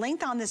 and the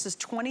length on this is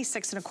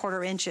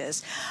 26¼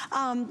 inches.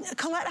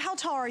 Colette, how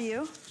tall are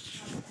you?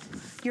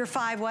 You're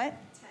 5 what?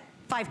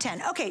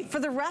 5'10". Okay, for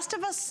the rest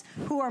of us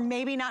who are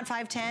maybe not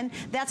 5'10",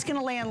 that's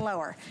gonna land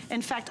lower.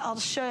 In fact, I'll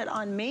show it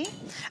on me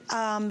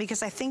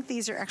because I think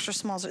these are extra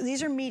smalls.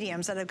 These are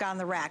mediums that have got on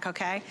the rack,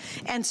 okay?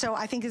 And so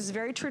I think this is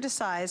very true to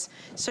size.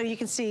 So you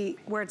can see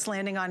where it's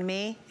landing on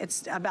me.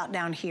 It's about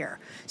down here.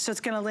 So it's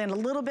gonna land a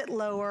little bit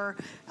lower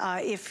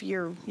if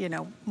you're,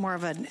 more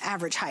of an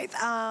average height.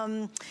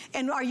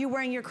 And are you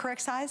wearing your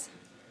correct size?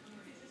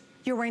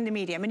 You're wearing the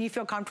medium, and you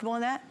feel comfortable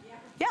in that?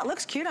 Yeah, it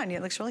looks cute on you.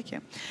 It looks really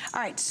cute. All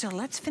right, so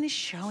let's finish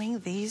showing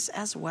these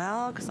as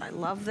well, because I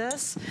love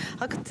this.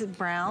 Look at the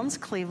Browns,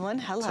 Cleveland,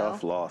 hello.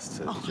 Tough loss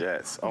to the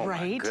Jets. Oh,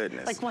 my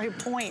goodness. Like 1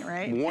 point,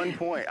 right? 1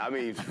 point. I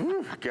mean,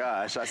 whew,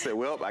 gosh. I said,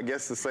 well, I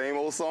guess the same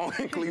old song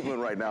in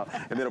Cleveland right now.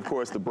 And then, of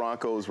course, the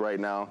Broncos right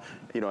now.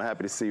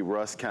 Happy to see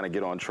Russ kind of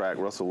get on track.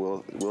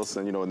 Russell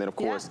Wilson, and then, of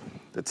course,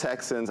 the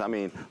Texans. I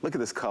mean, look at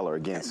this color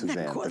again,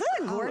 Suzanne. Isn't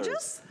that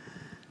gorgeous?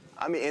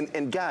 I mean,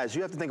 and guys,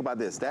 you have to think about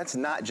this. That's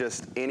not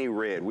just any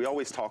red. We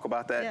always talk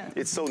about that. Yeah.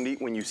 It's so neat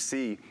when you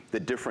see the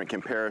different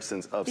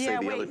comparisons of, say,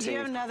 the other teams. Do you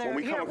have another, when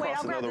we come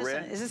across another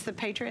red. Is this the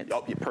Patriots?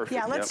 Oh, yeah, perfect.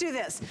 Yeah, let's do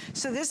this.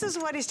 So this is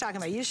what he's talking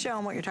about. You show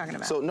him what you're talking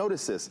about. So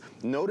notice this.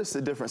 Notice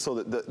the difference.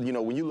 So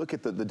when you look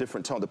at the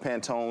different tone, the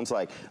Pantones,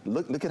 like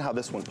look at how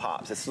this one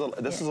pops. This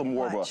is a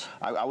more of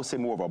a, I would say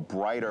more of a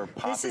brighter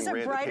popping red. This is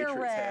a brighter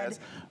red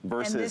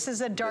versus and this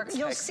is a dark.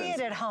 You'll see it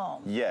at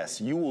home.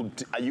 Yes, you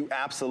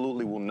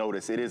absolutely will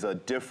notice. It is a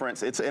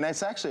difference. And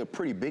it's actually a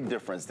pretty big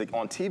difference.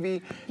 On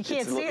TV, you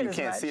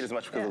can't see it as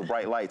much because of the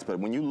bright lights. But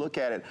when you look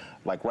at it,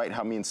 like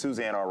how me and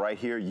Suzanne are right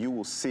here, you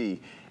will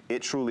see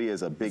it truly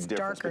is a big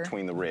difference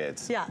between the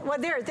reds. Yeah, well,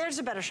 there's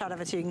a better shot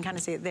of it, so you can kind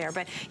of see it there.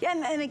 But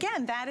yeah, and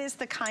again, that is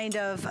the kind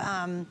of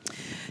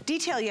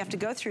detail you have to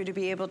go through to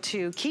be able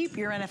to keep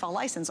your NFL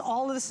license.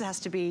 All of this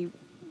has to be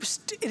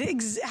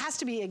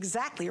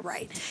exactly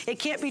right. It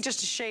can't be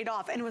just a shade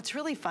off. And what's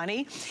really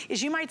funny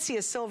is you might see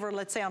a silver,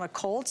 let's say on a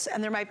Colts,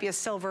 and there might be a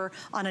silver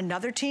on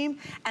another team,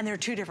 and they're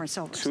 2 different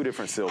silvers. 2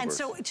 different silvers. And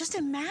so just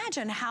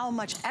imagine how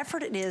much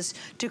effort it is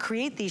to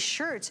create these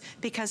shirts,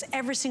 because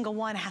every single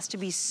one has to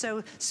be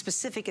so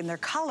specific in their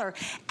color,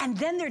 and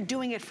then they're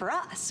doing it for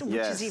us, which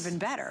is even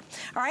better.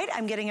 All right,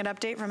 I'm getting an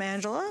update from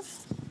Angela.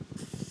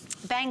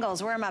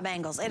 Bengals, where are my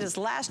Bengals? It is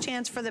last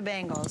chance for the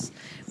Bengals.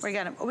 We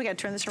got to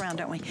turn this around,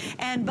 don't we?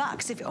 And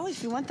Bucks, if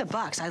you want the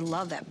Bucks, I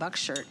love that Bucks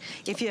shirt.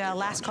 If you,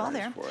 last call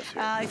there.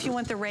 If you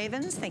want the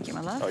Ravens, thank you, my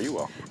love. Oh, you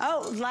will.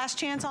 Oh, last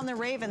chance on the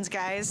Ravens,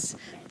 guys.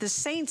 The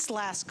Saints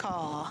last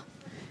call.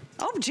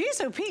 Oh, geez,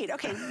 oh, Pete.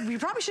 Okay, you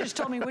probably should have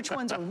told me which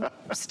ones are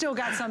still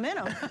got some in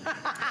them.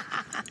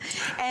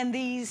 And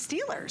the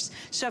Steelers.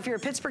 So if you're a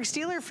Pittsburgh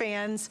Steelers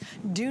fans,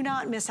 do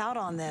not miss out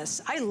on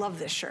this. I love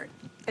this shirt.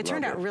 It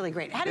turned out really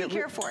great. How do you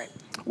care for it?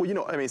 Well, you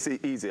know, I mean, it's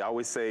easy. I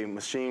always say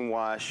machine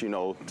wash, you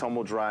know,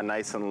 tumble dry,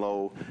 nice and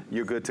low,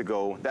 you're good to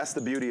go. That's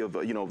the beauty of,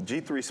 you know,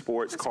 G3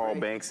 Sports, Carl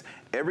Banks.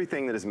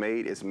 Everything that is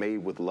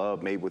made with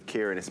love, made with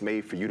care, and it's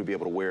made for you to be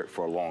able to wear it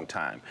for a long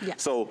time. Yeah.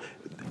 So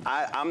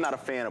I'm not a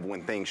fan of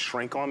when things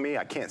shrink on me.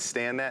 I can't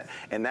stand that.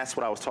 And that's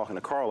what I was talking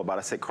to Carl about.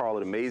 I said, Carl,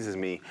 it amazes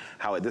me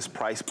how at this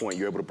price point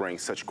you're able to bring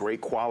such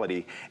great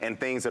quality and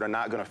things that are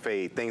not going to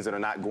fade, things that are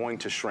not going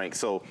to shrink.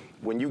 So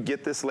when you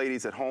get this,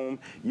 ladies, at home,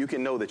 you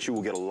can know that you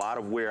will get a lot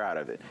of wear out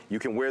of it. You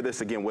can wear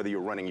this, again, whether you're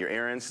running your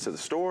errands to the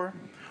store,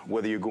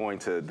 whether you're going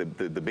to the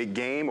big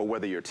game, or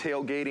whether you're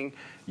tailgating.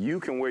 You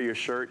can wear your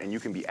shirt and you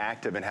can be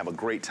active and have a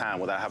great time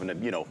without having to,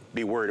 you know,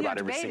 be worried about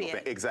every single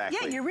thing.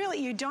 Exactly. Yeah,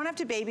 you don't have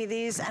to baby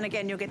these, and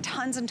again, you'll get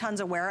tons and tons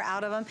of wear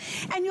out of them,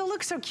 and you'll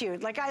look so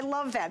cute. Like, I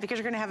love that, because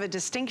you're gonna have a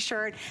distinct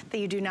shirt that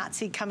you do not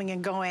see coming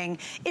and going.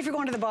 If you're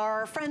going to the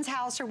bar, friend's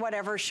house, or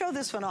whatever, show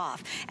this one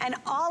off. And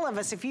all of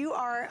us, if you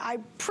are, I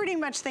pretty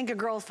much think a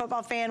girl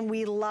football fan,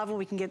 we love when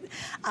we can get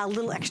a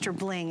little extra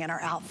bling in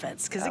our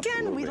outfits, because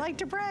again, we like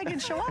to brag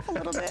and show off a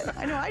little bit.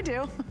 I know I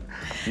do.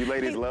 You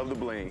ladies love the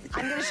bling.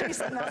 I'm gonna show you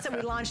something else that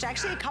we launched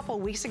actually a couple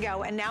weeks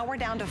ago, and now we're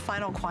down to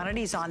final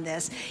quantities on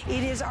this.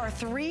 It is our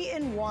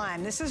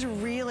 3-in-1. This is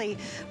really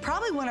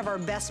probably one of our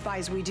best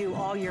buys we do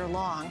all year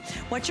long.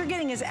 What you're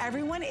getting is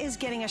everyone is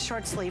getting a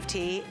short sleeve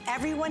tee.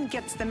 Everyone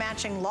gets the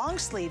matching long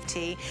sleeve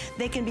tee.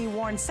 They can be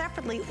worn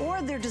separately,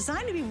 or they're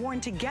designed to be worn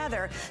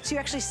together, so you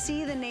actually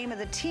see the name of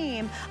the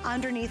team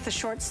underneath the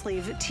short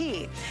sleeve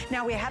tee.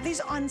 Now, we have these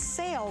on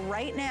sale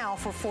right now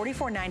for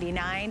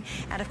 $44.99,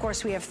 and of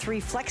course we have 3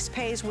 flex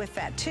pays with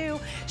that too.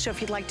 So if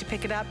you'd like to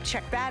pick it up,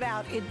 check that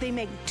out. They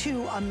make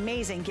 2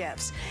 amazing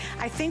gifts.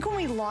 I think when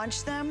we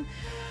launched them,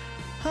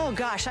 oh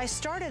gosh, I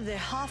started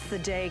half the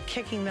day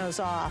kicking those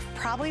off.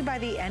 Probably by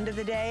the end of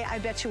the day, I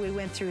bet you we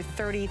went through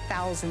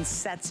 30,000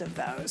 sets of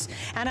those.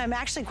 And I'm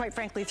actually, quite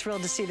frankly,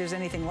 thrilled to see there's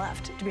anything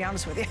left, to be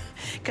honest with you,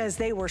 because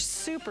they were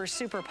super,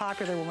 super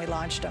popular when we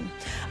launched them.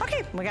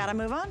 Okay, we gotta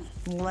move on.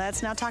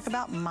 Let's now talk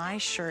about my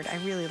shirt. I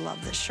really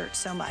love this shirt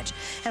so much.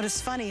 And it's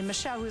funny,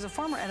 Michelle, who's a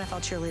former NFL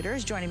cheerleader,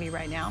 is joining me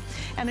right now.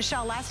 And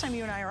Michelle, last time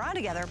you and I were on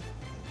together,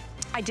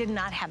 I did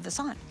not have this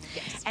on.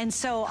 Yes. And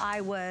so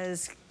I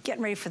was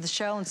getting ready for the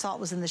show, and Salt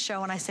was in the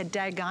show, and I said,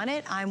 daggone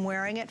it, I'm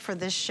wearing it for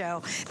this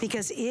show,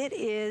 because it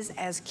is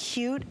as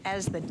cute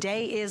as the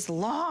day is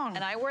long.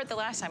 And I wore it the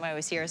last time I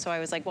was here, so I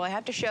was like, well, I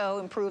have to show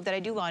and prove that I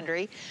do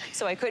laundry,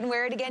 so I couldn't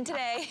wear it again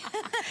today.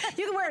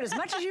 You can wear it as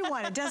much as you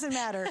want, it doesn't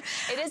matter.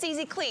 It is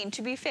easy clean,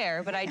 to be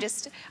fair, but I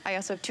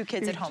also have 2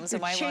 kids at home, so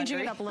my changing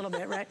laundry. it up a little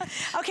bit, right?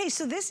 Okay,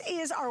 so this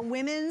is our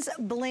women's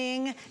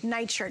bling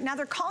nightshirt. Now,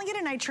 they're calling it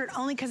a nightshirt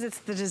only because it's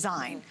the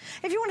design.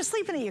 If you want to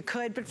sleep in it, you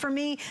could, but for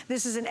me,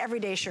 this is an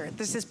everyday shirt.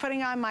 This is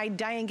putting on my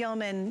Diane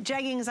Gilman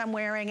jeggings I'm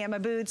wearing and my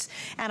boots,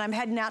 and I'm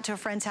heading out to a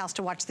friend's house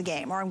to watch the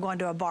game, or I'm going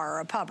to a bar or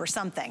a pub or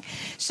something.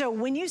 So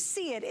when you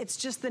see it, it's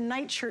just the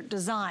nightshirt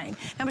design.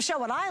 Now, Michelle,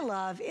 what I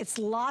love, it's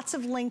lots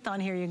of length on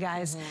here, you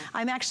guys.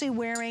 I'm actually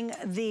wearing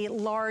the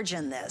large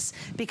in this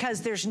because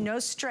there's no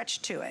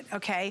stretch to it,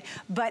 okay?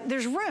 But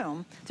there's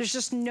room. There's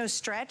just no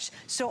stretch.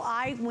 So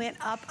I went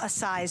up a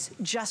size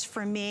just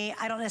for me.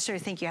 I don't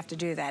necessarily think you have to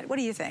do that. What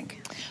do you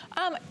think?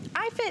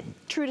 I fit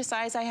true to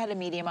size. I had a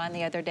medium on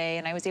the other day,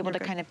 and I was able to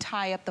kind of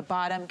tie up the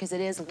bottom because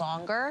it is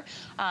longer.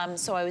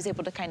 So I was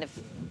able to kind of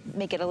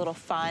make it a little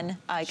fun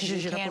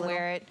because you can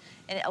wear it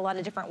in a lot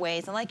of different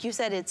ways. And like you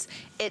said,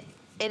 it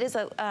is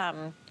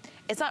a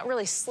it's not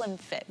really slim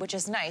fit, which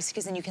is nice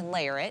because then you can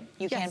layer it.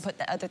 You can put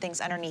the other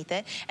things underneath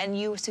it. And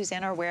you,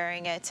 Suzanne, are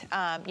wearing it,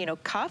 you know,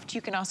 cuffed.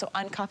 You can also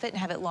uncuff it and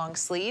have it long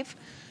sleeve.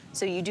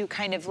 So you do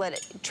kind of let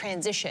it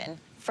transition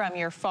from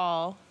your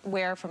fall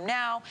wear from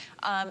now.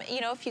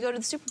 You know, if you go to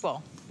the Super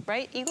Bowl,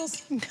 right,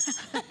 Eagles?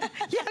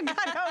 Yeah, God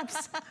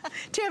hopes.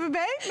 Tampa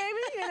Bay, maybe,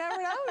 you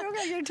never know. We're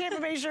gonna get a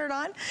Tampa Bay shirt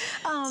on.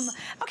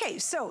 Okay,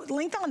 so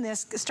length on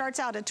this starts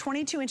out at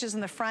 22 inches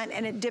in the front,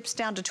 and it dips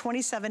down to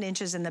 27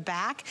 inches in the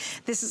back.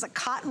 This is a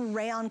cotton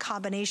rayon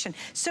combination.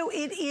 So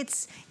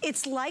it's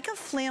like a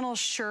flannel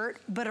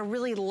shirt, but a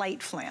really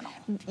light flannel.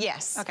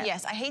 Yes,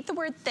 yes. I hate the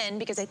word thin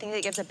because I think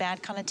it gives a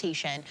bad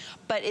connotation,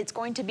 but it's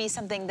going to be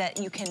something that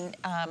you can,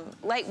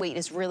 lightweight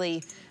is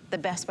really the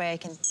best way I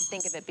can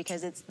think of it,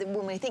 because it's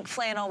when we think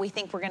flannel, we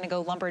think we're going to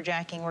go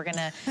lumberjacking, we're going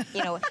to,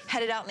 you know,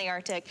 head it out in the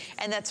Arctic,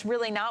 and that's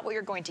really not what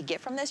you're going to get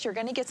from this. You're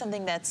going to get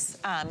something that's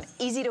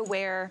easy to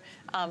wear,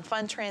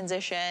 fun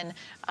transition,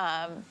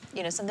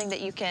 you know, something that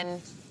you can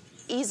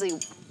easily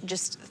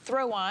just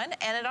throw on,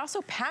 and it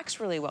also packs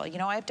really well. You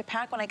know, I have to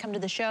pack when I come to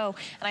the show,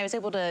 and I was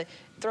able to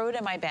throw it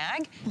in my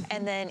bag,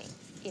 and then,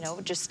 you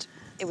know, just,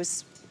 it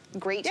was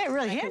great. Yeah,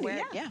 really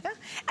handy, yeah.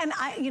 And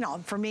you know,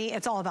 for me,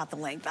 it's all about the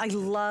length. I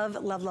love,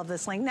 love, love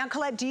this length. Now,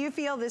 Colette, do you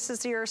feel this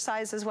is your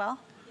size as well?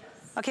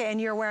 Yes. Okay, and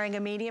you're wearing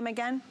a medium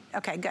again?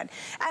 Okay, good.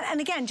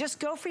 And again, just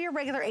go for your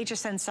regular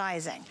HSN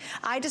sizing.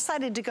 I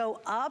decided to go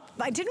up.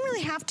 I didn't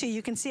really have to.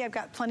 You can see I've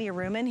got plenty of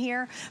room in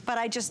here, but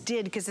I just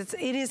did because it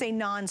is a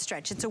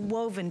non-stretch. It's a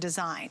woven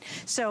design.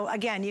 So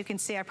again, you can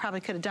see I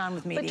probably could have done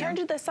with medium. But turn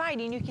to the side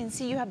and you can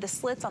see you have the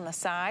slits on the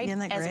side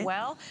as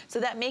well. So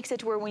that makes it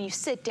to where when you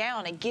sit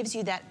down, it gives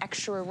you that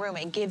extra room.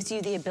 It gives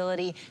you the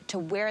ability to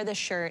wear the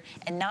shirt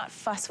and not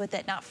fuss with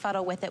it, not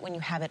fuddle with it when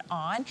you have it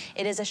on.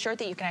 It is a shirt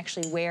that you can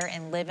actually wear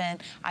and live in.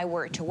 I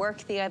wore it to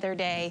work the other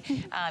day.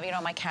 You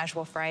know, my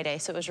casual Friday,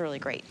 so it was really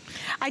great.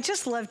 I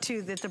just love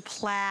too that the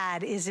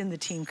plaid is in the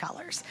team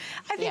colors.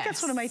 I think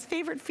that's one of my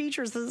favorite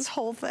features of this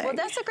whole thing. Well,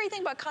 that's the great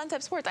thing about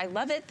Concept Sports. I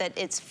love it that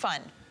it's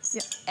fun.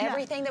 Yeah.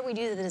 Everything that we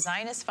do, the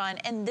design is fun.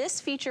 And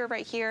this feature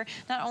right here,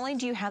 not only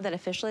do you have that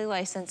officially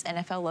licensed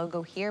NFL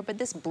logo here, but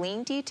this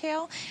bling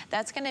detail,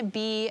 that's gonna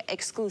be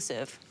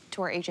exclusive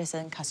to our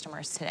HSN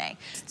customers today.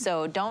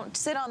 So don't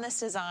sit on this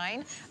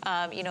design.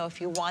 You know, if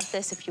you want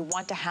this, if you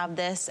want to have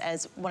this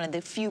as one of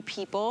the few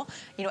people,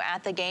 you know,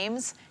 at the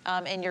games,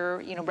 and you're,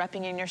 you know,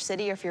 repping in your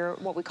city, or if you're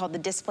what we call the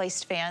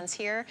displaced fans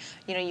here,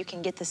 you know, you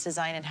can get this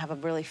design and have a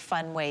really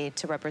fun way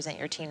to represent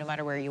your team no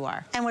matter where you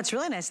are. And what's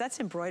really nice, that's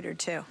embroidered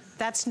too.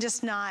 That's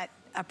just not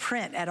a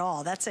print at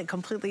all. That's a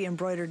completely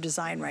embroidered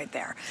design right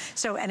there.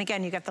 So, and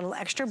again, you got the little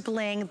extra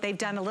bling. They've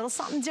done a little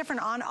something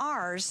different on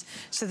ours.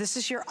 So this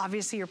is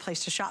obviously your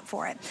place to shop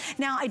for it.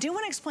 Now, I do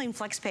want to explain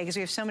FlexPay because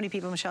we have so many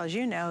people, Michelle, as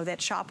you know,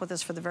 that shop with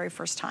us for the very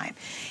first time.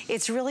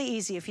 It's really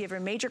easy. If you have a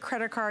major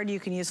credit card, you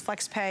can use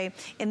FlexPay.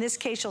 In this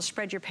case, you'll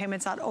spread your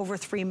payments out over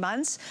 3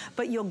 months,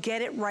 but you'll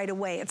get it right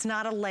away. It's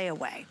not a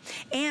layaway.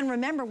 And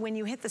remember, when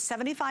you hit the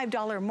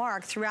 $75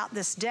 mark throughout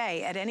this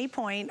day, at any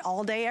point,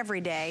 all day,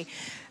 every day,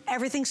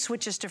 everything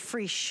switches to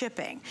free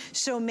shipping.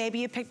 So maybe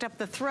you picked up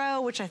the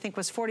throw, which I think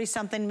was 40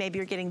 something, maybe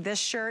you're getting this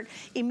shirt.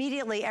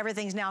 Immediately,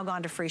 everything's now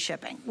gone to free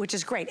shipping, which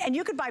is great. And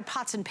you could buy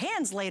pots and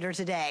pans later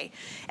today.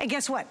 And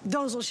guess what?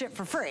 Those will ship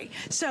for free.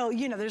 So,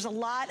 you know, there's a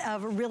lot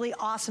of really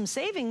awesome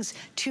savings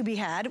to be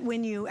had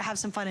when you have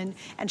some fun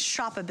and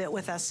shop a bit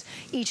with us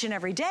each and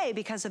every day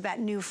because of that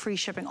new free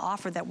shipping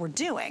offer that we're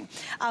doing.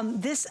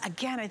 This,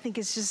 again, I think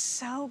is just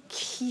so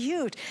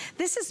cute.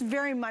 This is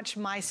very much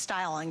my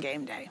style on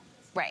game day.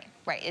 Right,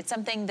 right. It's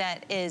something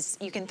that is,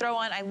 you can throw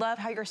on. I love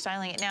how you're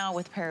styling it now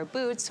with a pair of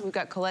boots. We've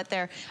got Colette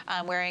there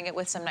wearing it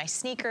with some nice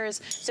sneakers.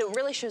 So it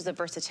really shows the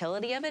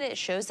versatility of it. It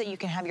shows that you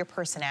can have your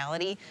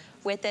personality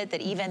with it,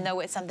 that even though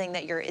it's something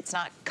that it's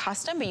not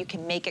custom, but you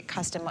can make it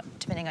custom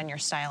depending on your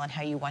style and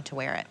how you want to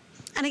wear it.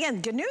 And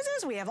again, good news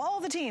is we have all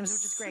the teams,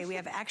 which is great. We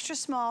have extra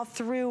small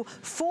through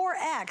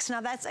 4X. Now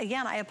that's,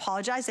 again, I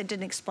apologize, I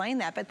didn't explain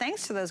that, but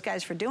thanks to those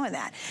guys for doing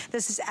that.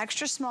 This is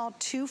extra small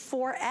to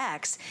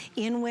 4X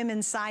in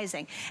women's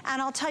sizing.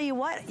 And I'll tell you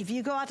what, if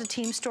you go out to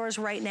team stores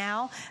right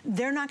now,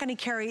 they're not gonna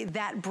carry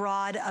that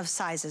broad of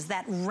sizes,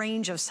 that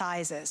range of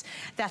sizes.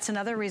 That's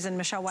another reason,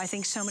 Michelle, why I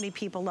think so many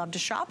people love to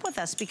shop with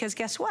us, because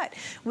guess what?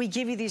 We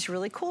give you these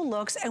really cool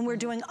looks and we're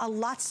doing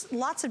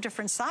lots of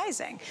different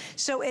sizing.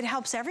 So it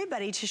helps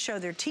everybody to show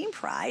their team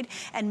pride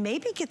and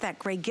maybe get that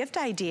great gift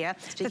idea.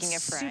 Speaking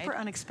of pride. Super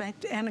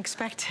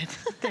unexpected.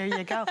 There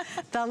you go.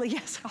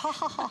 Yes. All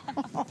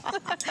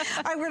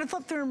right, we're gonna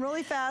flip through them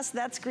really fast.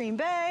 That's Green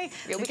Bay.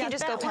 Yeah, we can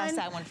just go past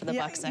that one for the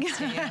Bucks next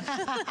to you.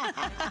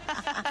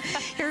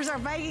 Here's our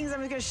Vikings. I'm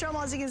just gonna show them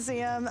all so you can see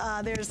them.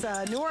 There's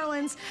New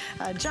Orleans,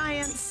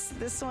 Giants.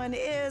 This one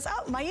is,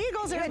 my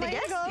Eagles. There's my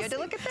Eagles. You had to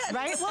look at that.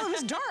 Right? Well, it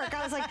was dark.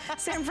 I was like,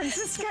 San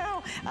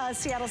Francisco,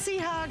 Seattle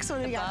Seahawks. What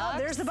do we got? Oh,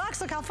 there's the Bucks.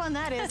 Look how fun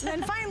that is.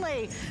 And then finally,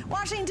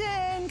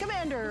 Washington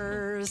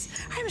Commanders.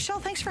 All right, Michelle,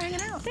 thanks for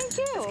hanging out. Thank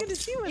you. It's good to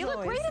see you. You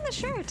look great in the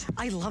shirt.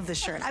 I love this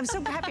shirt. I'm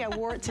so happy I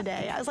wore it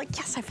today. I was like,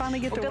 yes, I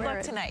finally get to wear it. Good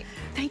luck tonight.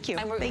 Thank you.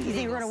 You think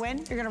you're going to win?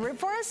 You're going to root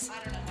for us?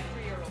 I don't know.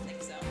 My 3-year-old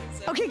thinks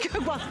so. Okay,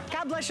 good. Well,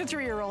 God bless your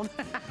 3-year-old.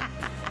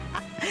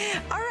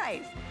 All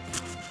right.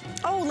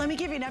 Oh, let me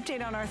give you an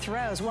update on our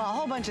throws. Well, a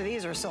whole bunch of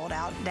these are sold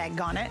out,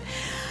 daggone it.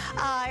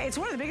 It's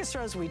one of the biggest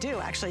throws we do,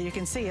 actually. You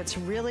can see it's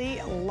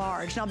really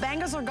large. Now,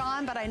 Bengals are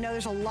gone, but I know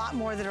there's a lot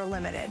more that are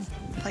limited.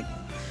 Like,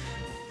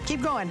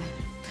 keep going.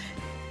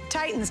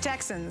 Titans,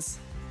 Texans,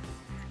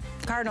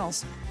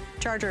 Cardinals,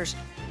 Chargers,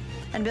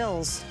 and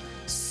Bills.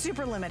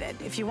 Super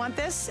limited. If you want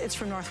this, it's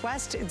from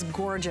Northwest. It's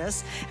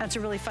gorgeous, and it's a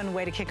really fun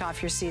way to kick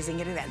off your season,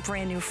 getting that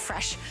brand new,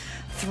 fresh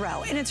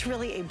throw. And it's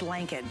really a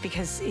blanket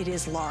because it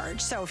is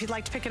large. So if you'd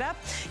like to pick it up,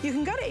 you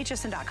can go to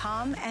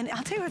hsn.com, and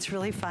I'll tell you what's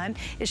really fun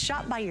is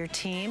shop by your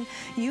team.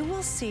 You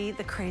will see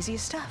the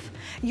craziest stuff.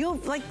 You'll,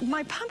 like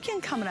my pumpkin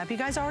coming up, you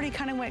guys already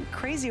kind of went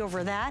crazy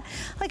over that.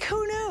 Like,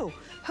 who knew?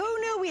 Who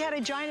knew we had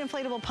a giant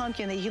inflatable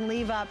pumpkin that you can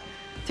leave up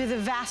through the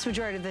vast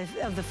majority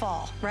of the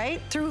fall,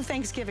 right? Through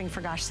Thanksgiving, for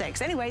gosh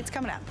sakes. Anyway, it's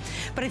coming up.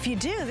 But if you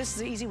do, this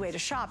is an easy way to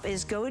shop,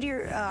 is go to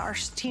your our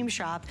team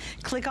shop,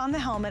 click on the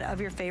helmet of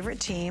your favorite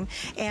team,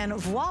 and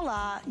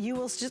voila, you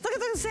will just, look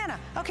at the Santa.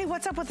 Okay,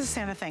 what's up with the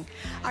Santa thing?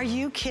 Are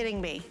you kidding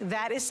me?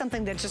 That is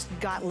something that just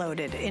got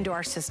loaded into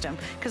our system,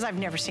 because I've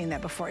never seen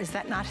that before. Is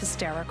that not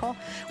hysterical?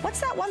 What's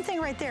that one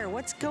thing right there?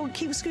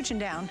 Keep scooching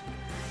down.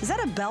 Is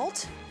that a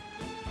belt?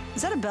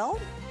 Is that a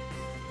belt?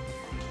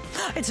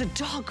 It's a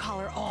dog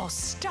collar. Oh,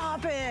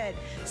 stop it.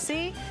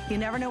 See, you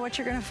never know what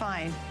you're gonna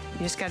find. You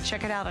just gotta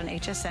check it out on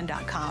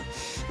hsn.com.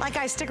 Like,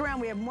 guys, stick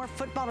around. We have more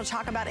football to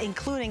talk about,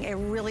 including a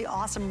really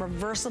awesome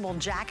reversible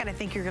jacket I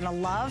think you're gonna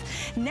love.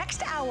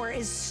 Next hour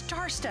is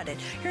star-studded.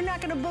 You're not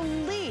gonna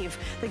believe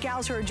the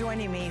gals who are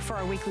joining me for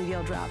our weekly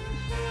deal drop.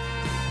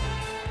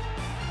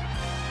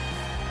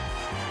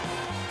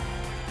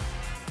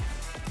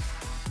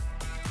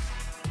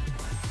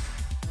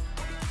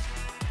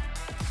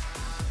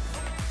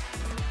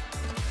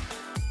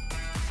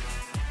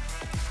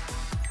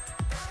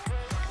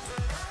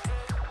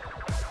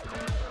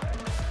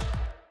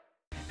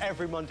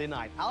 Every Monday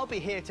night, I'll be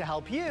here to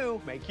help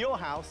you make your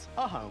house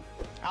a home.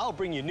 I'll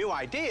bring you new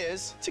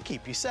ideas to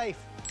keep you safe,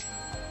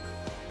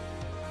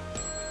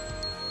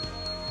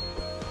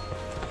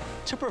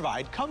 to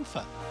provide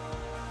comfort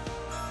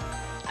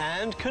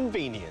and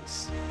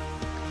convenience.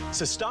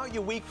 So start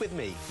your week with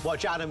me.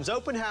 Watch Adam's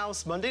Open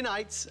House Monday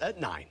nights at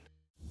 9.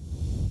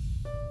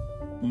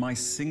 My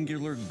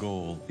singular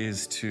goal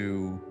is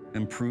to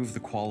improve the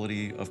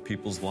quality of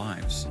people's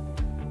lives.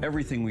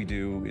 Everything we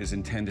do is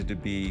intended to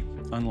be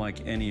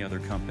unlike any other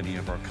company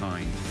of our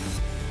kind.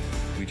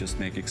 We just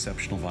make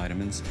exceptional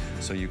vitamins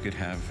so you could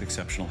have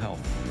exceptional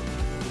health.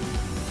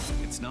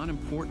 It's not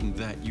important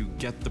that you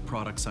get the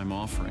products I'm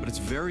offering, but it's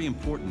very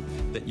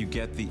important that you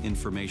get the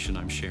information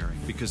I'm sharing,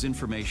 because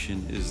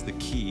information is the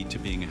key to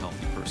being a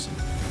healthy person.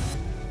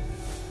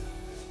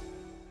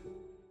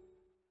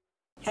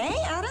 Hey,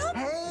 Adam.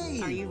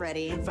 Hey! Are you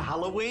ready? For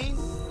Halloween?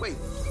 Wait,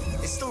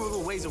 it's still a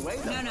little ways away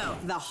though. No,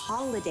 the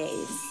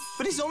holidays.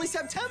 But it's only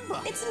September.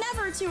 It's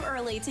never too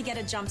early to get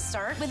a jump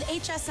start with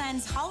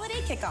HSN's holiday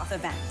kickoff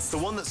events. The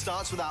one that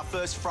starts with our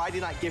first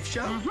Friday night gift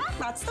show?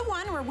 That's the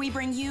one where we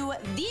bring you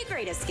the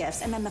greatest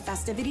gifts, and then the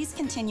festivities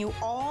continue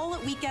all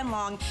weekend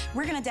long.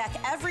 We're gonna deck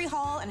every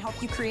hall and help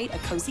you create a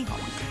cozy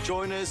home.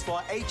 Join us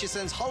for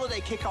HSN's holiday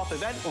kickoff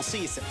event. We'll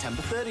see you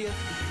September 30th.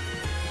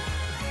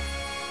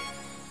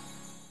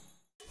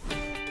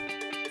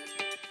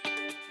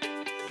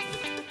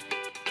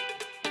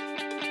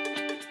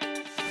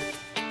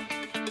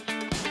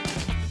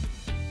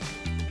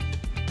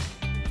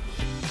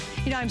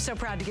 You know, I'm so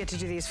proud to get to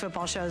do these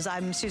football shows.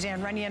 I'm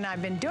Suzanne Runyon.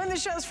 I've been doing the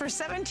shows for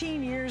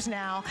 17 years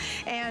now.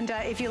 And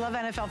if you love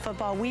NFL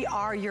football, we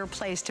are your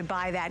place to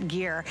buy that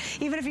gear.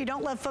 Even if you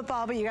don't love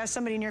football, but you got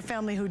somebody in your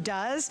family who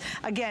does,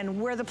 again,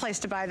 we're the place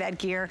to buy that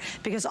gear,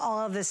 because all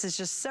of this is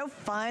just so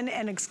fun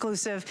and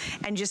exclusive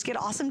and just get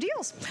awesome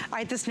deals. All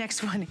right, this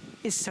next one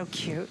is so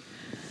cute.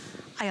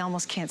 I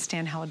almost can't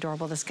stand how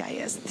adorable this guy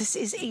is. This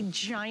is a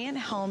giant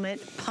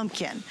helmet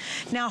pumpkin.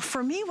 Now,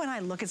 for me, when I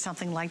look at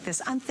something like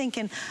this, I'm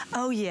thinking,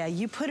 oh yeah,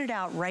 you put it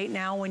out right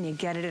now when you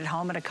get it at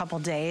home in a couple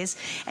days,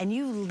 and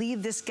you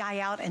leave this guy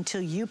out until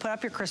you put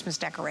up your Christmas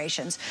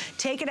decorations.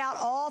 Take it out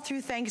all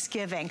through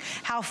Thanksgiving.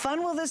 How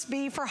fun will this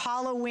be for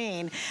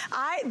Halloween?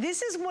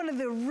 This is one of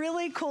the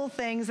really cool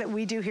things that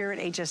we do here at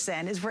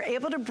HSN, is we're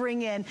able to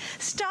bring in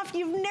stuff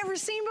you've never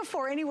seen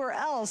before anywhere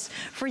else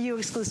for you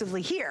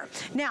exclusively here.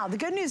 Now, the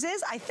good news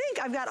is, I think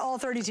I've got all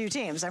 32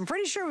 teams. I'm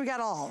pretty sure we got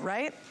all,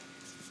 right?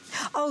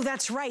 Oh,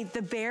 that's right.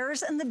 The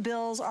Bears and the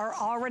Bills are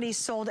already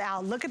sold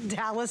out. Look at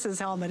Dallas's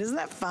helmet. Isn't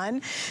that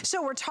fun?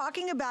 So we're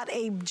talking about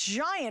a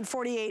giant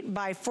 48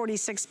 by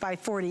 46 by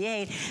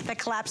 48 that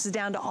collapses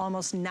down to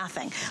almost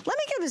nothing. Let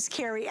me get Miss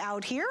Carrie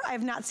out here. I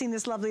have not seen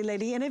this lovely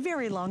lady in a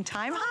very long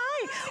time.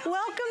 Hi,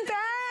 welcome back.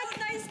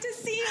 Nice to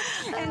see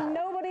you. And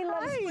nobody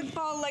loves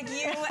football like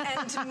you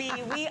and me.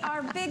 We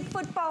are big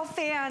football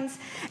fans,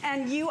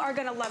 and you are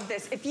gonna love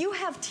this. If you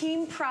have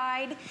team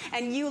pride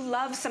and you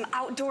love some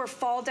outdoor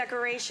fall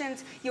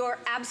decorations, you're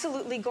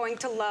absolutely going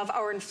to love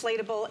our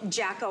inflatable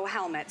Jacko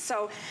helmet.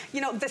 So,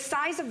 you know, the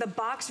size of the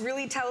box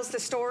really tells the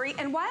story.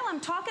 And while I'm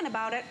talking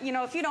about it, you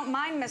know, if you don't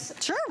mind, Miss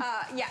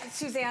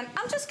Suzanne,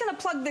 I'm just gonna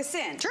plug this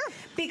in. Sure.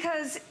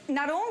 Because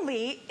not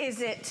only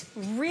is it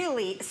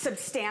really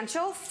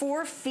substantial,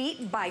 4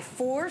 feet by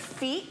 4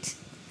 feet,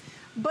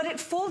 but it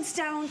folds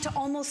down to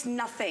almost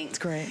nothing. It's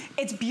great.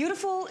 It's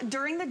beautiful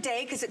during the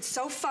day because it's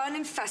so fun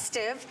and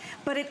festive,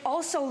 but it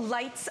also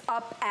lights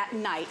up at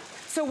night.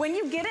 So when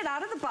you get it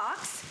out of the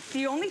box,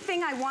 the only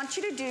thing I want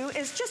you to do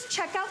is just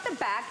check out the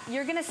back.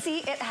 You're gonna see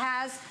it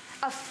has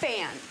a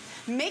fan.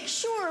 Make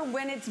sure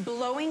when it's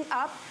blowing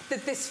up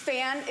that this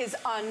fan is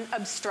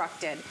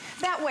unobstructed.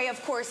 That way,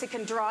 of course, it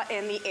can draw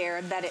in the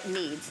air that it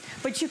needs.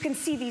 But you can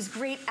see these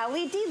great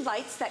LED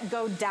lights that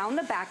go down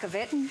the back of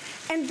it.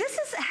 And this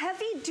is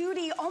heavy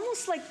duty,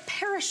 almost like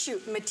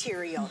parachute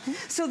material.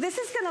 So this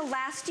is gonna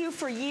last you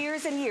for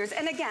years and years.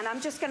 And again,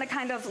 I'm just gonna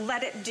kind of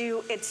let it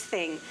do its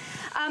thing.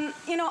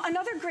 You know,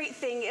 another great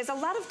thing is a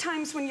lot of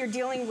times when you're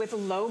dealing with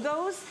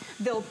logos,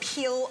 they'll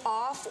peel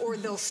off or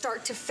they'll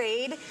start to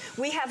fade.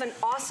 We have an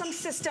awesome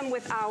system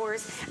with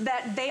ours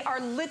that they are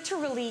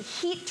literally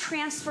heat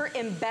transfer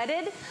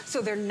embedded,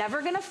 so they're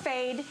never gonna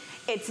fade.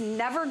 It's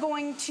never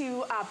going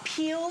to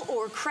peel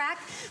or crack.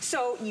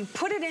 So you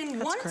put it in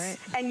once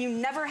and you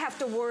never have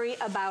to worry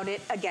about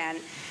it again.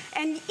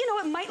 And, you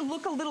know, it might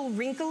look a little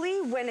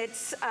wrinkly when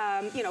it's,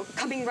 you know,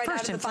 coming right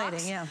out of the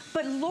box. Yeah.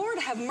 But Lord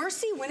have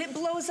mercy, when it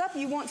blows up,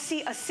 you won't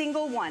see a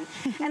single one.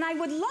 And I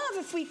would love,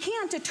 if we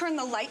can, to turn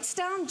the lights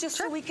down just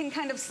so we can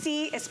kind of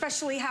see,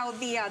 especially how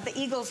the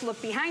eagles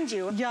look behind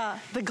you. Yeah,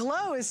 the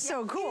glow is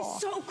so cool.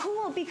 It's so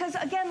cool because,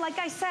 again, like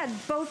I said,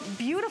 both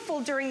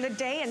beautiful during the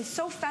day and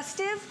so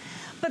festive.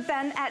 But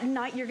then at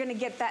night, you're gonna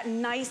get that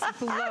nice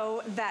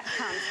glow that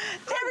comes.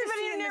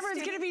 Everybody in the neighborhood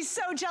is gonna be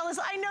so jealous.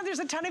 I know there's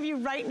a ton of you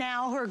right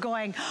now who are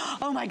going,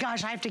 oh my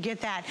gosh, I have to get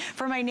that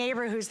for my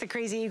neighbor who's the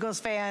crazy Eagles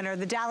fan or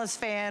the Dallas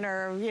fan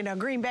or, you know,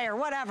 Green Bay or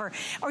whatever.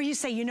 Or you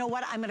say, you know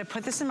what, I'm gonna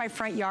put this in my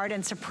front yard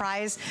and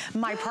surprise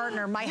my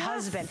partner, my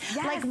husband.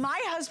 Yes. Like my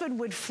husband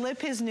would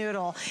flip his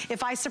noodle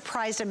if I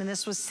surprised him and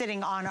this was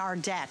sitting on our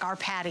deck, our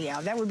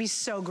patio. That would be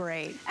so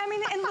great. I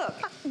mean, and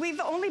look, we've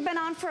only been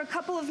on for a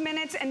couple of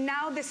minutes and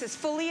now this is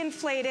fully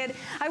inflated.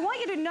 I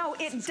want you to know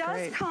it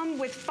does come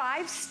with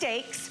 5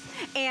 stakes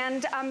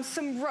and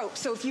some rope.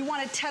 So if you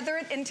want to tether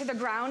it into the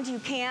ground, you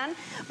can.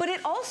 But it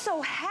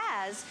also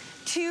has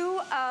 2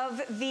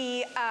 of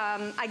the,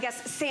 I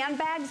guess,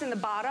 sandbags in the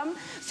bottom.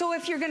 So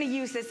if you're going to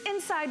use this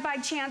inside by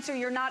chance or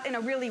you're not in a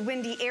really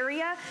windy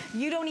area,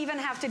 you don't even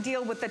have to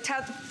deal with the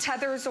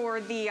tethers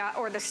or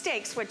the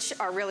stakes, which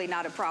are really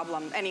not a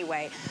problem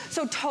anyway.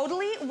 So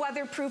totally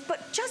weatherproof,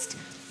 but just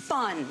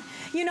fun.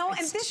 You know, and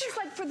this is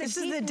like for the This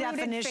is the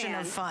definition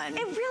of fun.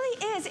 It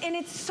really is, and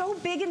it's so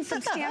big and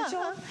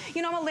substantial.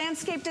 You know, I'm a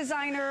landscape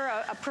designer,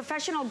 a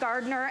professional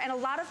gardener, and a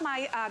lot of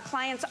my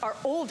clients are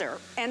older.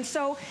 And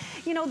so,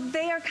 you know,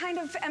 they are kind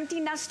of empty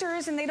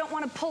nesters and they don't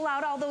want to pull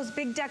out all those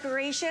big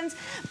decorations.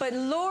 But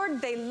Lord,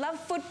 they love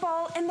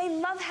football and they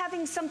love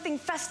having something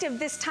festive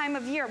this time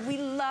of year. We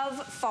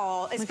love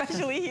fall,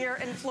 especially here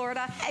in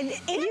Florida. And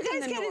you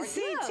guys get to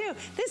see too,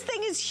 this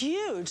thing is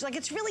huge. Like,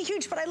 it's really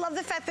huge, but I love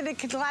the fact that it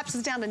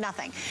collapses down to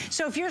nothing.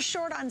 So if you're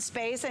short on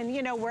space, and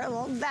you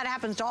know, that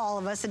happens to all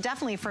of us, and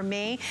definitely for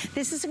me,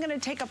 this isn't gonna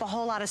take up a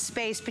whole lot of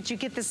space, but you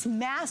get this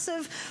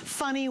massive,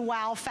 funny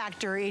wow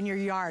factor in your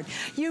yard.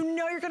 You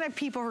know you're gonna have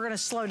people who are gonna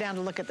slow down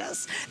to look at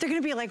this. They're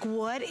gonna be like,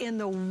 what in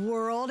the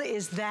world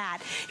is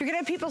that? You're gonna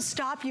have people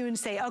stop you and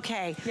say,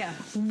 okay,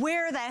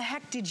 where the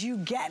heck did you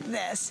get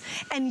this?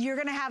 And you're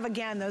gonna have,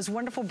 again, those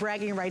wonderful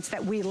bragging rights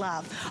that we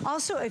love.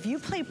 Also, if you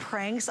play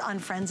pranks on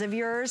friends of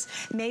yours,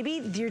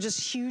 maybe you're just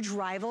huge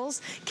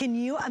rivals, can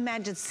you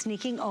imagine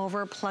sneaking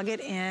over, plug it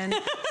in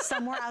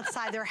somewhere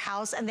outside their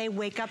house, and they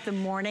wake up the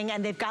morning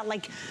and they've got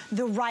like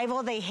the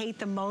rival they hate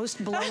the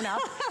most blown up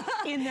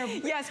in their...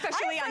 Yeah,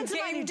 especially on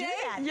game day.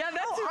 Yeah,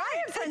 that's right.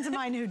 I have friends of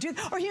mine who do.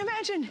 Or you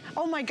imagine,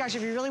 oh my gosh,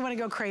 if you really want to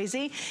go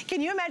crazy,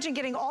 can you imagine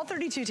getting all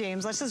 32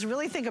 teams, let's just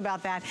really think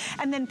about that,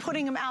 and then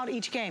putting them out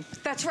each game?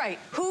 That's right.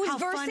 Who's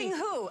versing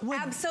who?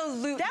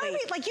 Absolutely. That would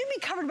be, like, you'd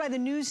be covered by the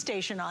news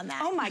station on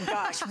that. Oh my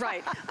gosh,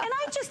 right. And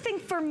I just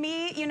think for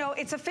me, you know,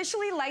 it's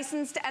officially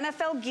licensed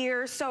NFL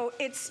gear, so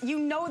it's, you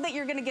know that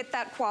you're gonna get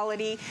that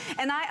quality.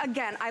 And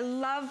I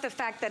love the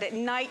fact that at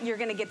night you're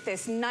gonna get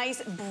this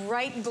nice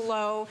bright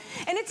glow.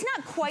 And it's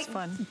not quite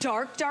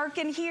dark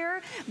in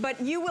here,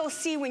 but you will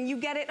see when you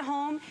get it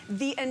home,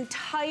 the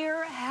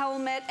entire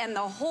helmet and the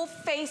whole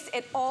face,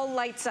 it all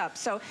lights up.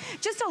 So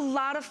just a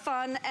lot of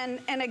fun.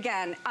 And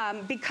again,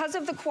 because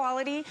of the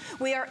quality,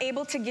 we are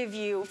able to give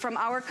you, from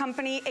our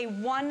company, a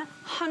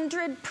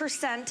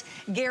 100%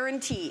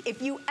 guarantee.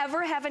 If you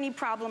ever have any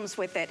problems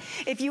with it,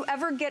 if you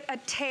ever get a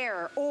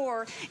tear,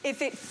 or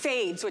if it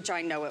fades, which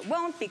I know it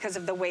won't because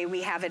of the way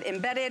we have it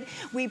embedded,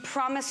 we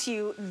promise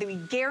you that we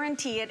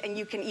guarantee it, and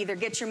you can either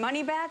get your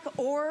money back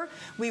or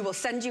we will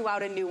send you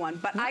out a new one.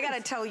 But I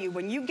gotta tell you,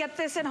 when you get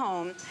this at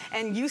home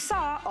and you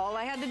saw, all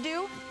I had to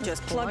do,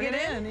 just plug it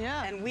in,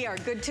 and we are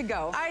good to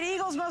go. All right,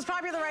 Eagles most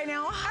popular right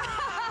now.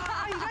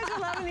 You guys are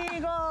loving the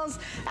Eagles.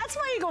 That's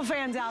my Eagle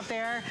fans out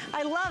there.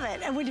 I love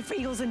it. And we do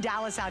Eagles in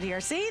Dallas out here.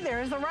 See,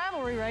 there's the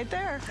rivalry right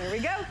there. There we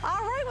go.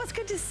 All right, well, it's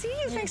good to see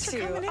you. Thanks for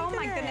coming in Oh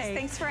my today. goodness,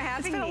 thanks for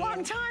having me. It's been a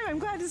long time. I'm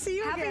glad to see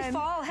you again. Happy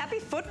fall, happy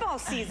football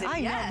season. I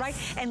know, right?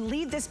 And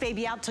leave this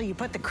baby out till you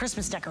put the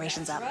Christmas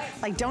decorations up.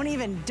 Like, don't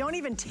even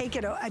take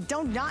it,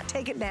 don't not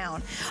take it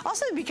down.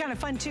 Also, it'd be kind of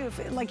fun too,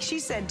 if, like she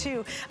said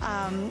too,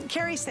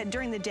 Carrie said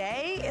during the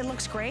day, it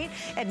looks great.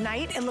 At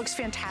night, it looks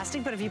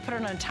fantastic, but if you put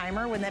it on a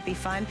timer, wouldn't that be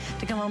fun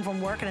to come home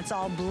from work and it's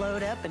all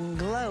blowed up and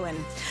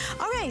glowing?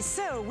 All right,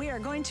 so we are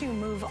going to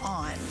move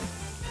on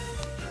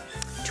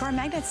to our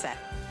magnet set.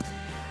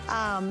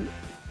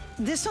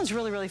 This one's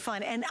really, really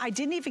fun, and I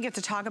didn't even get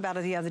to talk about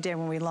it the other day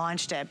when we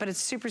launched it, but it's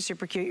super,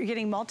 super cute. You're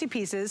getting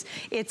multi-pieces.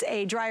 It's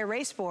a dry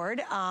erase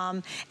board,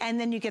 and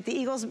then you get the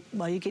Eagles,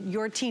 well, you get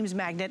your team's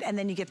magnet, and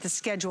then you get the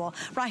schedule.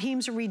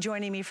 Raheem's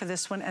rejoining me for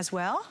this one as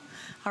well.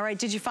 All right,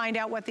 did you find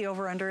out what the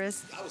over-under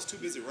is? I was too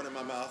busy running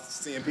my mouth,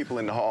 seeing people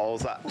in the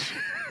halls.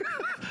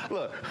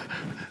 Look,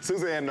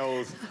 Suzanne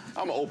knows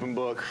I'm an open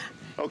book,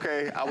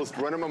 okay? I was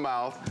running my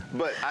mouth,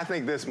 but I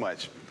think this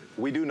much.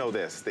 We do know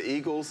this, the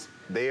Eagles,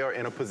 they are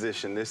in a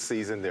position this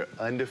season, they're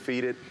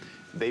undefeated.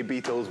 They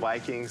beat those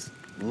Vikings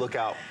look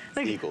out,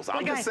 Eagles.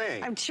 I'm just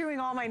saying. I'm chewing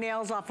all my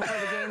nails off before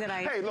the game that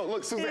I... Hey,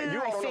 look, Suzanne,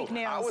 you all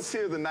know. I was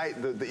here the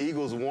night the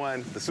Eagles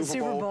won the Super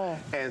Bowl,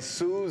 and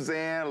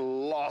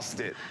Suzanne lost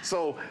it.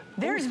 So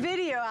there's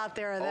video out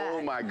there of that.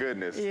 Oh my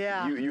goodness.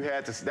 Yeah. You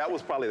had to. That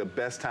was probably the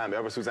best time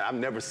ever, Suzanne. I've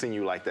never seen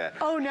you like that.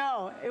 Oh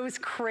no, it was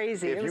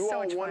crazy. If it was you so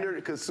all much wondered,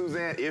 because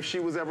Suzanne, if she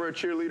was ever a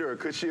cheerleader or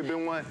could she have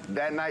been one,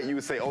 that night you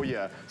would say, oh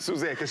yeah,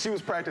 Suzanne, because she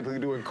was practically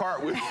doing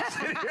cartwheels.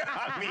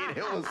 I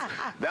mean,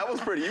 that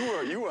was pretty.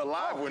 You were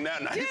alive when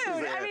that night. Dude,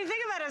 Suzanne. I mean,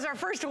 think about it as our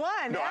first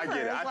one. No, ever. I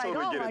get it. I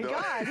totally get it. Oh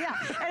my God, yeah.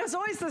 And it's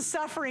always the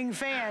suffering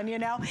fan, you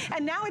know.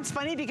 And now it's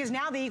funny because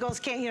now the Eagles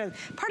can't, you know,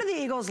 part of the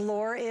Eagles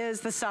lore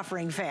is the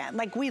suffering fan.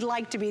 Like we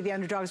like to be the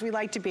underdogs. We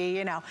like to be,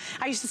 you know.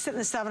 I used to sit in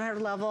the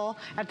 700 level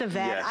at the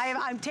vet. Yes.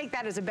 I take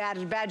that as a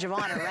badge of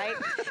honor, right?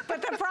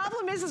 But the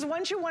problem is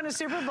once you won a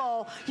Super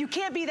Bowl, you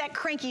can't be that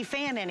cranky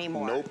fan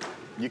anymore. Nope.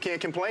 You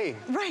can't complain.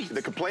 Right.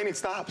 The complaining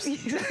stops.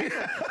 You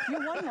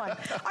won one. All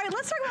right,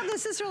 let's talk about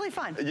this. This is really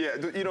fun. Yeah,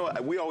 you know,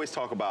 we always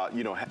talk about,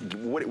 you know,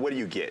 what do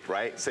you get,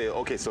 right? Say,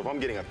 okay, so if I'm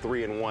getting a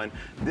 3-in-1,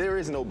 there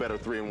is no better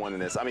 3-in-1 than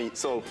this. I mean,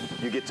 so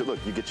you get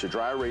your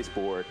dry erase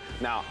board.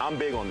 Now, I'm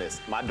big on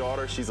this. My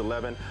daughter, she's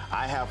 11.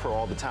 I have her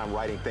all the time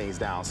writing things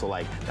down. So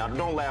like, now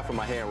don't laugh at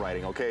my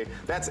handwriting, okay?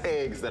 That's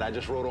eggs that I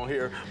just wrote on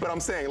here. But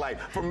I'm saying,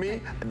 like, for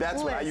me,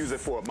 that's what I use it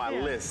for, my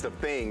list of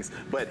things.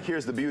 But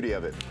here's the beauty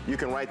of it. You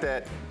can write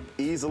that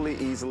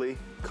easily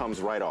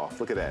comes right off.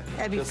 Look at that.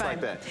 That'd be just fun.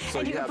 Like that. So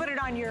and you can put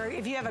it on your,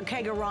 if you have a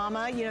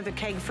Kegorama, you know, the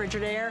keg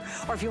Frigidaire,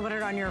 or if you put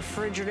it on your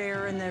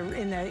Frigidaire in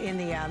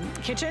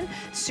the kitchen,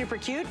 super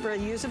cute,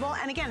 reusable.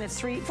 And again, it's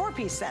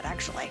 4-piece set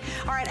actually.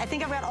 All right, I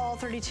think I've got all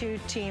 32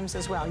 teams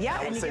as well. Yeah,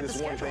 I and want to say this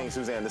one thing,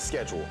 Suzanne, the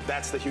schedule.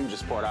 That's the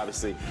hugest part,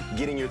 obviously,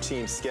 getting your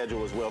team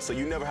schedule as well. So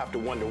you never have to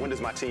wonder, when does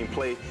my team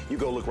play? You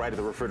go look right at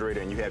the refrigerator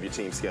and you have your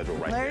team schedule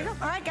right there. There you go.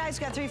 All right, guys,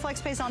 got 3 flex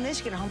pays on this.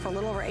 You get it home for a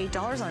little over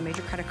 $8 on a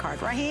major credit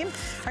card. Raheem,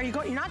 are you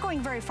going? You're not going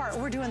very far.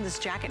 We're doing this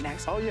jacket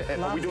next. Oh yeah,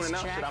 Love are we doing it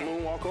now? Jacket. Should I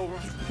moonwalk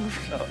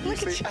over? You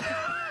see?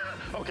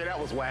 Okay, that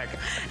was whack.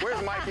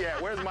 Where's Mikey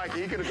at? Where's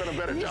Mikey? He could have done a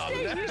better job.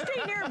 You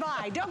stay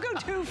nearby. Don't go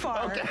too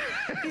far. Okay.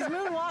 He's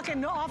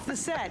moonwalking off the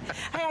set.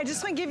 Hey, I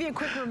just want to give you a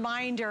quick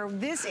reminder.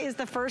 This is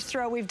the first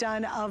throw we've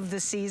done of the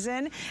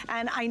season,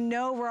 and I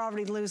know we're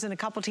already losing a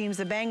couple teams.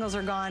 The Bengals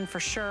are gone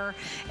for sure.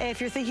 If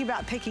you're thinking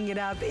about picking it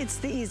up, it's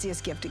the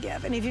easiest gift to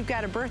give. And if you've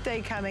got a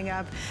birthday coming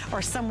up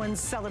or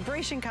someone's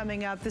celebration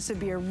coming up, this would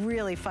be a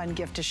really fun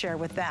gift to share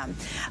with them.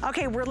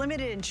 Okay, we're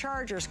limited in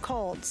Chargers,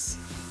 Colts,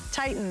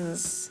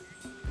 Titans,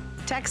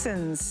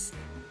 Texans,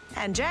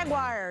 and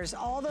Jaguars.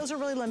 All those are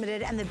really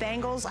limited, and the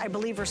Bengals, I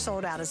believe, are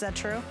sold out. Is that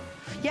true?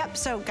 Yep,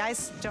 so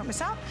guys, don't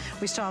miss out.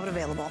 We still have it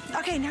available.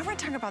 Okay, now we're gonna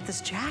talk about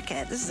this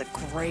jacket. This is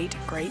a great,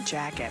 great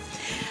jacket.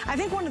 I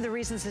think one of the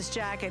reasons this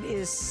jacket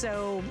is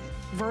so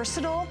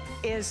versatile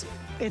is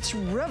it's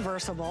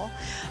reversible,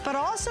 but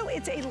also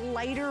it's a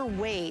lighter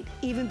weight,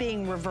 even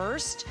being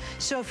reversed.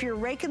 So if you're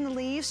raking the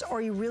leaves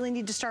or you really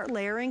need to start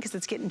layering because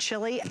it's getting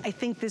chilly, I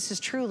think this is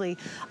truly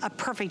a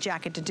perfect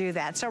jacket to do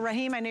that. So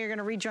Raheem, I know you're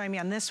gonna rejoin me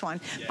on this one.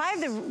 Yes. By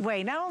the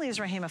way, not only is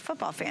Raheem a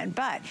football fan,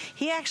 but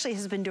he actually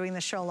has been doing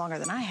the show longer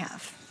than I have.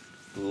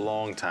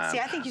 Long time. See,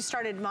 I think you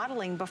started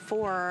modeling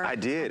before I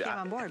did. I came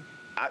on board.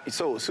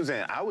 So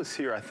Suzanne, I was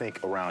here, I think,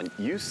 around,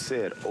 you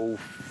said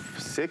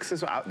 06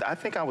 as well. I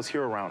think I was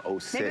here around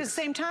 06. Maybe the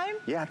same time?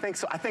 Yeah, I think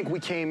so. I think we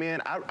came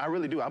in, I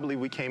really do. I believe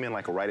we came in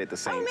like right at the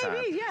same time.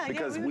 Oh, maybe, yeah.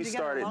 Because we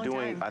started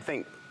doing, I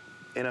think,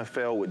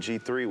 NFL with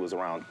G3 was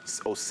around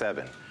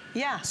 07.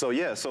 Yeah. So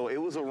yeah, so it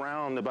was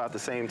around about the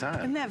same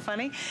time. Isn't that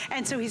funny?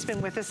 And so he's been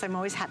with us. I'm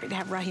always happy to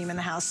have Raheem in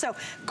the house. So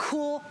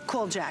cool,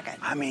 cool jacket.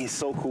 I mean,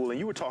 so cool. And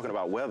you were talking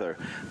about weather.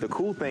 The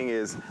cool thing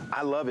is,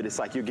 I love it. It's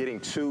like you're getting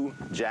 2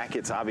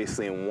 jackets,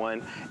 obviously, in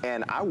one.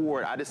 And I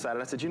wore it. I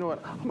decided, I said, you know what?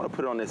 I'm gonna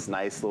put it on this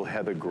nice little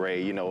heather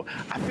gray. You know,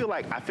 I feel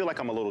like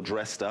I'm a little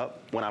dressed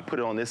up when I put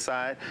it on this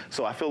side.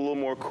 So I feel a little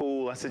more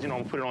cool. I said, you know,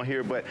 I'm gonna put it on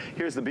here. But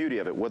here's the beauty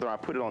of it. Whether I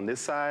put it on this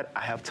side,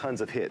 I have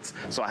tons of hits.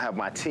 So I have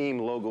my team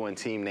logo and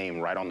team name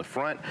right on the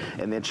front.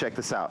 And then check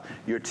this out.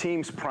 Your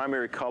team's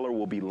primary color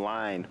will be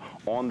lined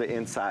on the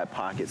inside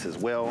pockets as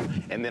well.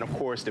 And then, of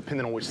course,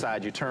 depending on which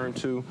side you turn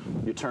to,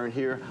 you turn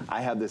here. I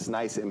have this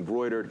nice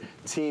embroidered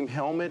team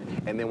helmet.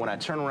 And then when I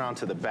turn around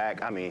to the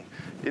back, I mean,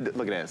 look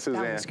at that,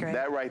 Suzanne. That was great.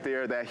 That right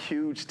there, that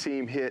huge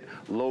team hit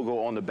logo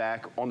on the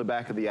back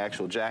of the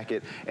actual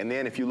jacket. And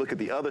then if you look at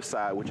the other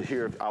side, which is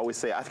here, I always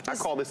say, I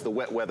call this the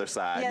wet weather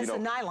side. Yeah, you know,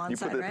 it's the nylon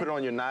side, right? Put it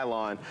on your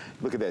nylon.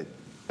 Look at that.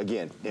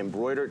 Again,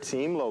 embroidered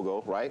team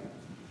logo, right?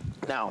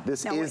 Now,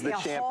 this is the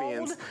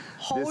Champions.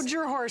 Hold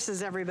your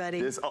horses,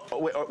 everybody.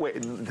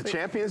 Wait, the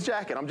Champions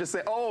jacket. I'm just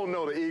saying, oh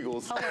no, the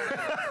Eagles.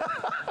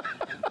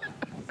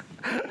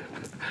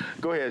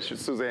 Go ahead,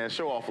 Suzanne,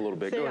 show off a little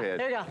bit. Go ahead.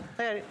 There you go.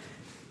 Look at it.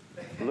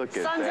 Look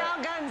at Sun's that.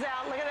 out, guns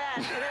out. Look at that.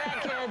 Look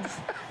at that, kids.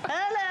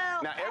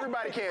 Hello. Now,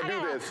 everybody can't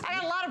do this. I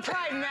got a lot of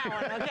pride in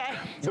that one, okay?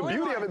 The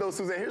beauty of it though,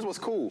 Suzanne, here's what's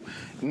cool.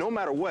 No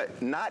matter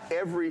what, not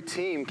every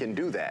team can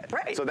do that.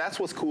 Right. So that's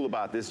what's cool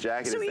about this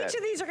jacket. So each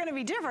of these are going to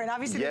be different.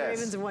 Obviously, the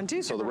Ravens have won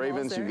 2 Super Bowls. So the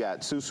Ravens, you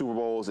got 2 Super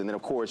Bowls, and then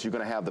of course you're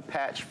going to have the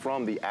patch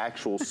from the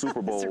actual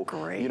Super Bowl. Those are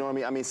great. You know what I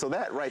mean? I mean, so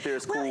that right there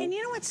is cool. Well, and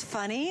you know what's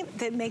funny?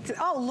 That makes it,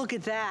 oh, look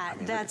at that.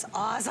 That's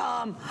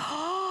awesome.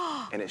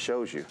 And it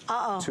shows you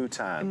 2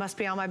 times. It must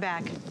be on my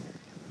back.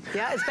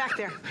 Yeah, it's back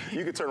there.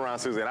 You can turn around,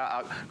 Suzanne.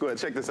 Go ahead,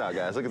 check this out,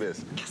 guys. Look at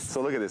this. Yes. So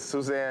look at this.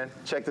 Suzanne,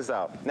 check this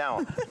out.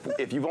 Now,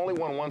 if you've only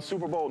won 1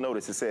 Super Bowl,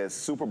 notice it says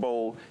Super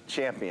Bowl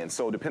champion.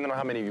 So depending on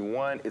how many you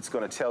won, it's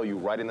going to tell you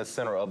right in the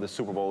center of the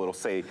Super Bowl. It'll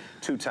say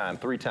 2-time,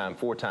 3-time,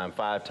 4-time,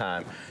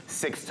 5-time,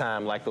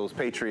 6-time, like those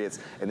Patriots.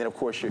 And then, of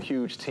course, your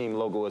huge team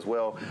logo as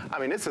well. I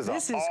mean, this is an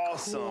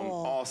awesome,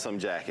 cool. Awesome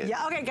jacket.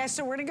 Yeah, okay, guys,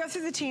 so we're going to go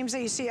through the teams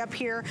that you see up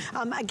here.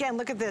 Again,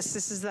 look at this.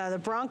 This is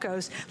the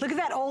Broncos. Look at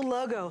that old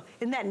logo.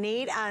 Isn't that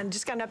neat?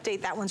 Just got an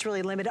update. That one's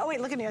really limited. Oh, wait,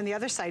 look at it on the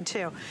other side,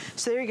 too.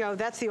 So there you go.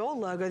 That's the old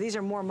logo. These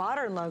are more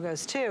modern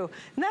logos, too.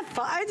 Isn't that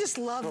fun? I just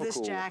love this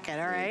jacket,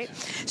 all right?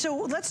 So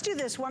let's do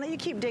this. Why don't you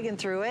keep digging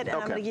through it, and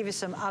I'm going to give you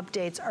some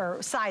updates,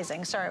 or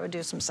sizing. Sorry, I would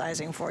do some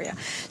sizing for you.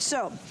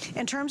 So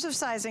in terms of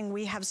sizing,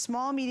 we have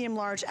small, medium,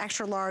 large,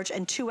 extra large,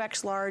 and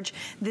 2X large.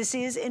 This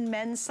is in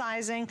men's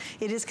sizing.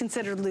 It is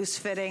considered loose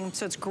fitting,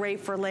 so it's great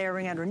for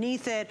layering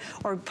underneath it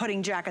or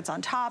putting jackets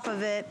on top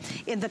of it.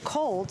 In the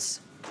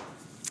Colts,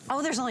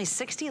 oh, there's only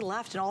 60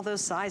 left in all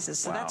those sizes,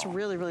 so that's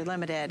really, really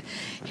limited.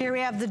 Here we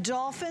have the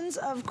Dolphins,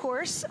 of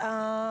course.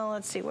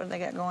 Let's see, what do they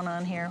got going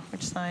on here?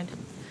 Which side?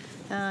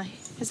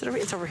 Is it over?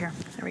 It's over here.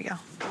 There we go.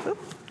 Oop.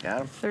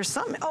 Got him. There's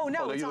some. Oh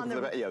no, it's on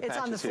the. It's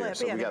on the flip.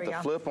 So yeah, we got the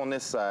flip on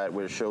this side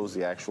where it shows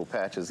the actual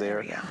patches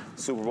there.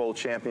 Super Bowl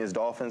champions,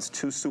 Dolphins,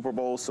 2 Super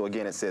Bowls. So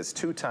again, it says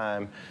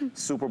 2-time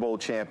Super Bowl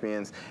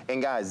champions.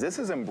 And guys, this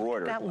is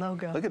embroidered. That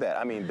logo. Look at that.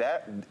 I mean,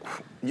 that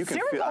you can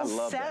feel. I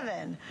love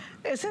that.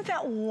 Isn't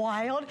that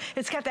wild?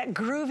 It's got that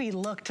groovy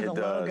look to the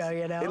logo,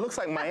 you know. It looks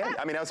like Miami.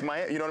 I mean, that's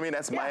Miami. You know what I mean?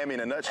 That's Miami in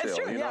a nutshell. That's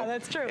true. You know? Yeah,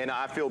 that's true. And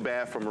I feel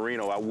bad for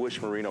Marino. I wish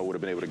Marino would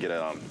have been able to get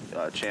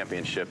a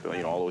championship.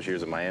 You know, all those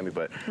years in Miami,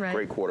 but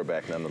great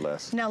quarterback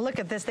nonetheless. Now look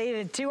at this. They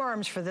needed 2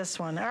 arms for this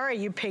one. All right,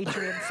 you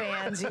Patriot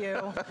fans, you.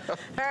 All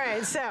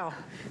right, so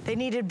they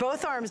needed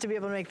both arms to be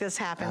able to make this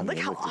happen. I mean, look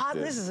how odd.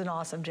 This is an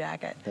awesome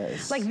jacket.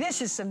 Like,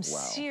 this is some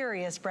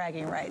serious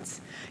bragging rights.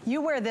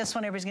 You wear this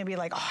one, everybody's going to be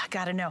like, oh, I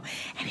got to know.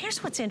 And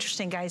here's what's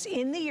interesting, guys.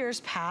 In the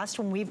years past,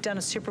 when we've done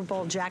a Super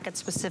Bowl jacket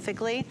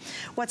specifically,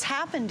 what's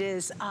happened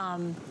is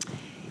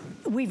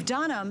we've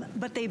done them,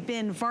 but they've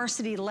been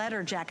varsity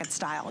letter jacket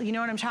style. You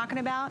know what I'm talking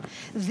about?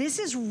 This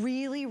is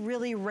really,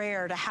 really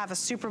rare to have a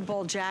Super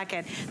Bowl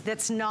jacket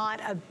that's not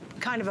a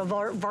kind of a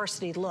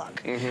varsity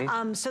look.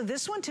 So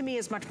this one to me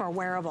is much more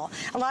wearable.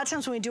 A lot of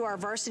times when we do our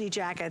varsity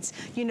jackets,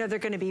 you know, they're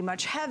going to be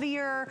much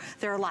heavier,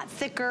 they're a lot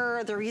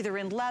thicker, they're either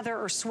in leather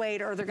or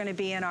suede, or they're going to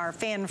be in our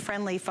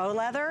fan-friendly faux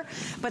leather.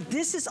 But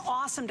this is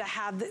awesome to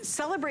have,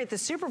 celebrate the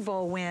Super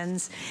Bowl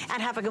wins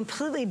and have a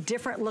completely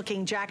different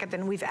looking jacket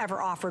than we've ever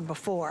offered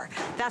before.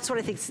 That's what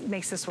I think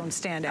makes this one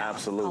stand out.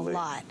 Absolutely. A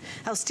lot.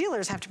 Now,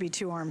 Steelers have to be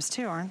 2 arms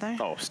too, aren't they?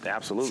 Oh,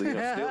 absolutely. You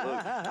know,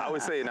 look, I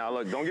would say, now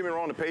look, don't get me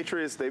wrong, the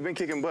Patriots, they've been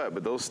kicking butt,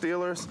 but those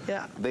Steelers,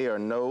 they are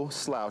no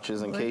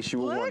slouches, in case you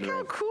were wondering.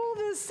 Look how cool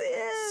this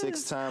is.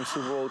 6-time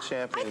Super Bowl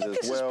champions as well. I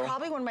think this is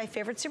probably one of my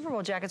favorite Super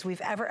Bowl jackets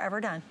we've ever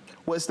done.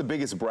 Well, it's the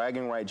biggest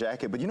bragging right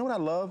jacket, but you know what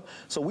I love?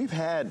 So we've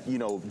had, you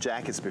know,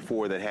 jackets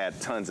before that had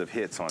tons of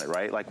hits on it,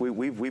 right? Like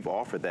we've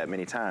offered that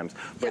many times.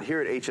 But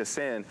here at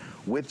HSN,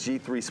 with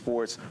G3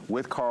 Sports,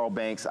 with Carl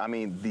Banks, I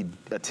mean, the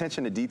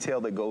attention to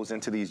detail that goes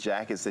into these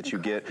jackets that you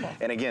get.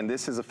 And again,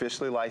 this is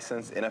officially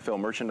licensed NFL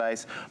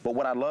merchandise. But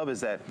what I love is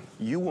that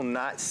you will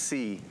not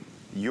see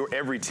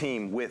every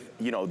team with,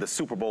 you know, the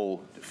Super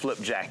Bowl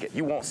flip jacket.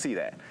 You won't see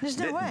that. There's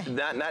no way.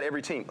 Not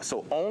every team.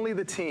 So only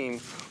the team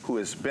who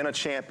has been a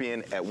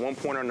champion at one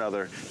point or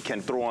another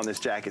can throw on this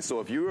jacket. So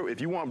if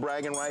you want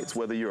bragging rights,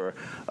 whether you're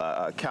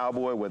a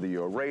Cowboy, whether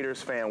you're a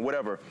Raiders fan,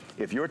 whatever,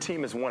 if your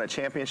team has won a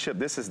championship,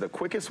 this is the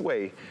quickest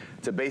way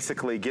to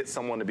basically get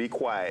someone to be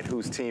quiet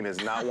whose team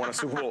has not won a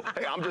Super Bowl.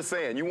 Hey, I'm just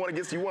saying, you want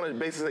to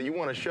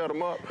basically shut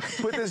them up,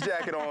 put this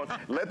jacket on,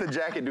 let the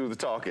jacket do the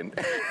talking.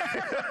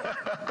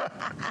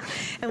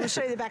 And we'll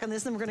show you the back on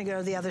this, then we're going to go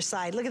to the other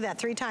side. Look at that,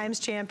 3 times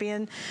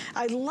champion.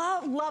 I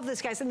love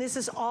this, guys, and this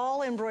is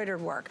all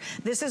embroidered work.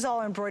 This is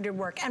all embroidered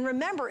work. And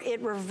remember,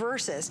 it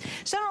reverses.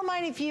 So I don't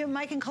mind if you,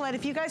 Mike and Colette,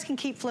 if you guys can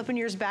keep flipping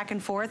yours back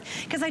and forth,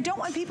 because I don't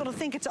want people to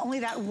think it's only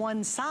that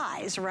one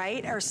size,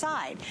 right, or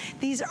side.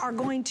 These are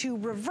going to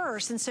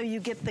reverse, and so you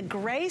get the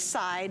gray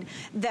side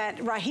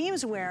that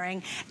Raheem's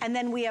wearing, and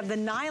then we have the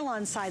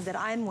nylon side that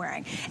I'm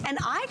wearing. And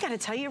I got to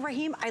tell you,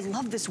 Raheem, I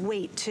love this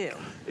weight, too.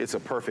 It's a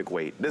perfect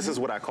weight. This is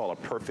what I call a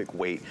perfect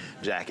weight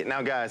jacket.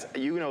 Now, guys,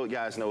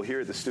 guys know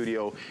here at the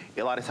studio,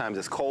 a lot of times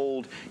it's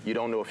cold. You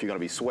don't know if you're going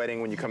to be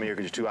sweating when you come in here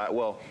because you're too hot.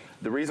 Well,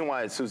 the reason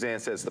why Suzanne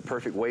says the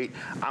perfect weight,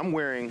 I'm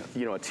wearing,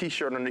 you know, a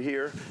t-shirt under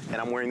here,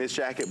 and I'm wearing this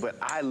jacket, but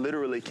I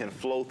literally can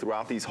flow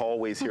throughout these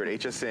hallways here at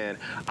HSN.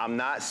 I'm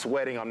not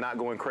sweating, I'm not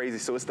going crazy,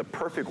 so it's the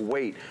perfect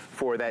weight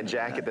for that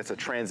jacket that's a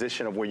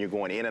transition of when you're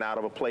going in and out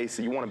of a place.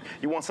 So you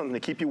want something to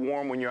keep you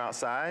warm when you're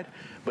outside,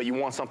 but you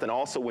want something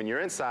also when you're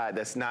inside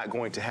that's not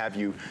going to have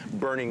you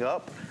burning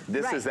up.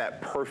 This is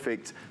that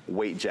perfect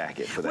weight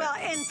jacket for that. Well,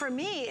 and for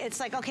me, it's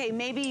like, okay,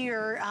 maybe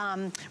you're,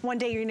 one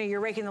day, you know, you're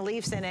raking the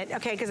leaves in it,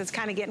 okay, because it's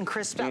kind of getting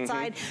crisp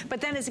outside,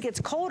 but then as it gets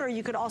colder,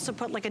 you could also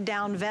put like a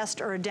down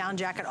vest or a down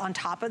jacket on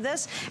top of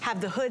this,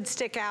 have the hood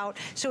stick out,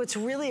 so it's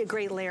really a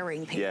great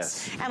layering piece.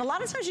 Yes. And a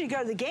lot of times when you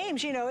go to the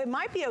games, you know, it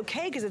might be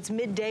okay because it's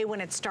midday when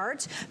it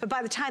starts, but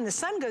by the time the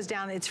sun goes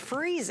down, it's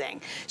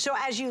freezing. So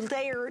as you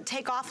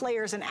take off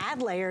layers and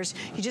add layers,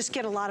 you just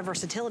get a lot of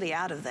versatility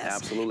out of this.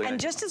 Absolutely. And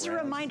just as a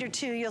reminder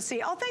too, you'll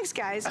see, oh, thanks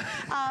guys.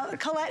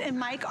 Colette and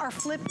Mike are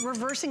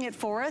reversing it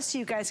for us so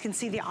you guys can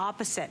see the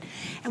opposite.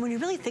 And when you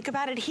really think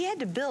about it, he had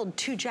to build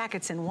 2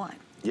 jackets in one.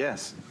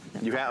 Yes.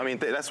 You have, I mean,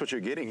 that's what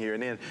you're getting here.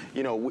 And then,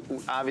 you know,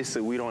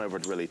 obviously we don't ever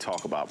really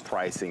talk about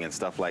pricing and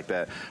stuff like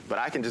that. But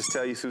I can just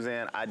tell you,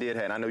 Suzanne,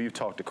 and I know you've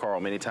talked to Carl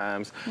many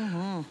times,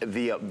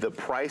 the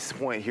price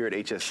point here at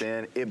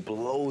HSN, it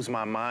blows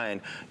my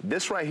mind.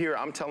 This right here,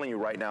 I'm telling you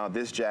right now,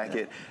 this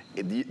jacket,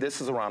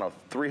 this is around a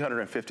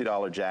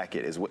 $350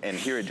 jacket, and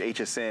here at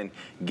HSN,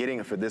 getting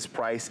it for this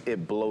price,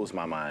 it blows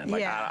my mind.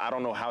 Like, I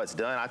don't know how it's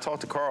done. I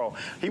talked to Carl.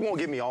 He won't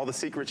give me all the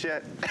secrets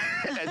yet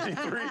at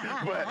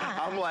G3, but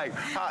I'm like,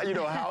 you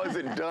know, how is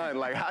it done?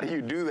 Like, how do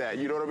you do that?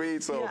 You know what I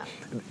mean? So,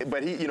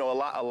 but he, you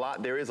know,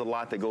 there is a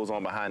lot that goes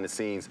on behind the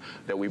scenes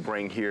that we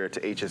bring here to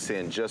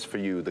HSN just for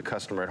you, the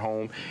customer at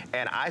home.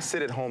 And I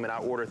sit at home and I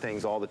order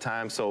things all the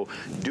time. So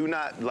do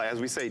not, like, as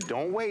we say,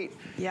 don't wait.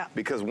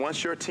 Because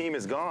once your team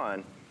is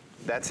gone,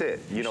 that's it.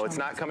 You know, it's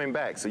not coming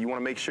back. So you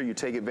want to make sure you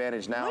take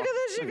advantage now. Look at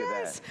this, you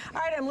guys. All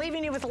right, I'm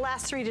leaving you with the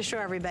last 3 to show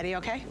everybody,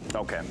 okay?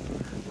 Okay.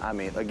 I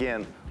mean,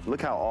 again, look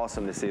how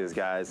awesome this is,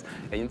 guys.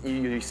 And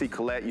you see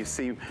Colette, you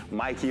see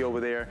Mikey over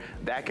there.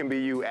 That can be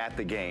you at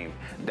the game.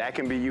 That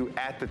can be you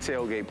at the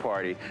tailgate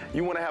party.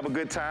 You want to have a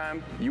good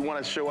time. You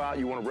want to show out.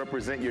 You want to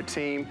represent your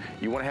team.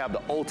 You want to have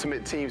the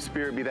ultimate team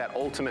spirit, be that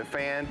ultimate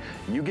fan.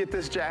 You get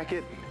this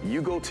jacket.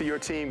 You go to your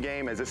team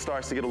game as it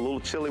starts to get a little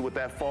chilly with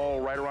that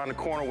fall right around the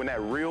corner when that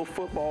real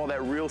football,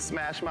 that real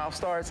smash mouth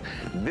starts.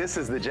 This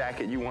is the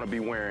jacket you want to be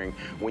wearing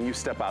when you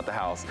step out the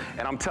house.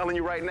 And I'm telling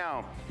you right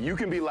now, you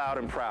can be loud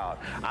and proud.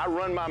 I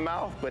run my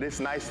mouth, but it's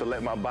nice to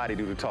let my body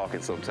do the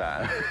talking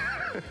sometimes.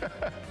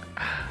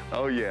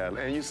 Oh yeah,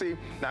 and you see,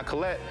 now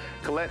Colette,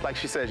 like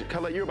she said,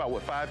 Colette, you're about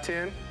what,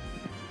 5'10"?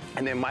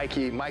 And then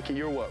Mikey,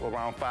 you're what,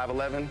 around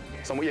 5'11"?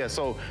 Yeah,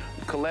 so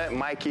Colette,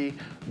 Mikey,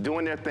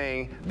 doing their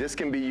thing. This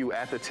can be you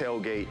at the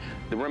tailgate.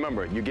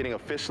 Remember, you're getting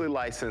officially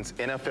licensed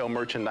NFL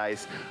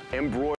merchandise, embroidered.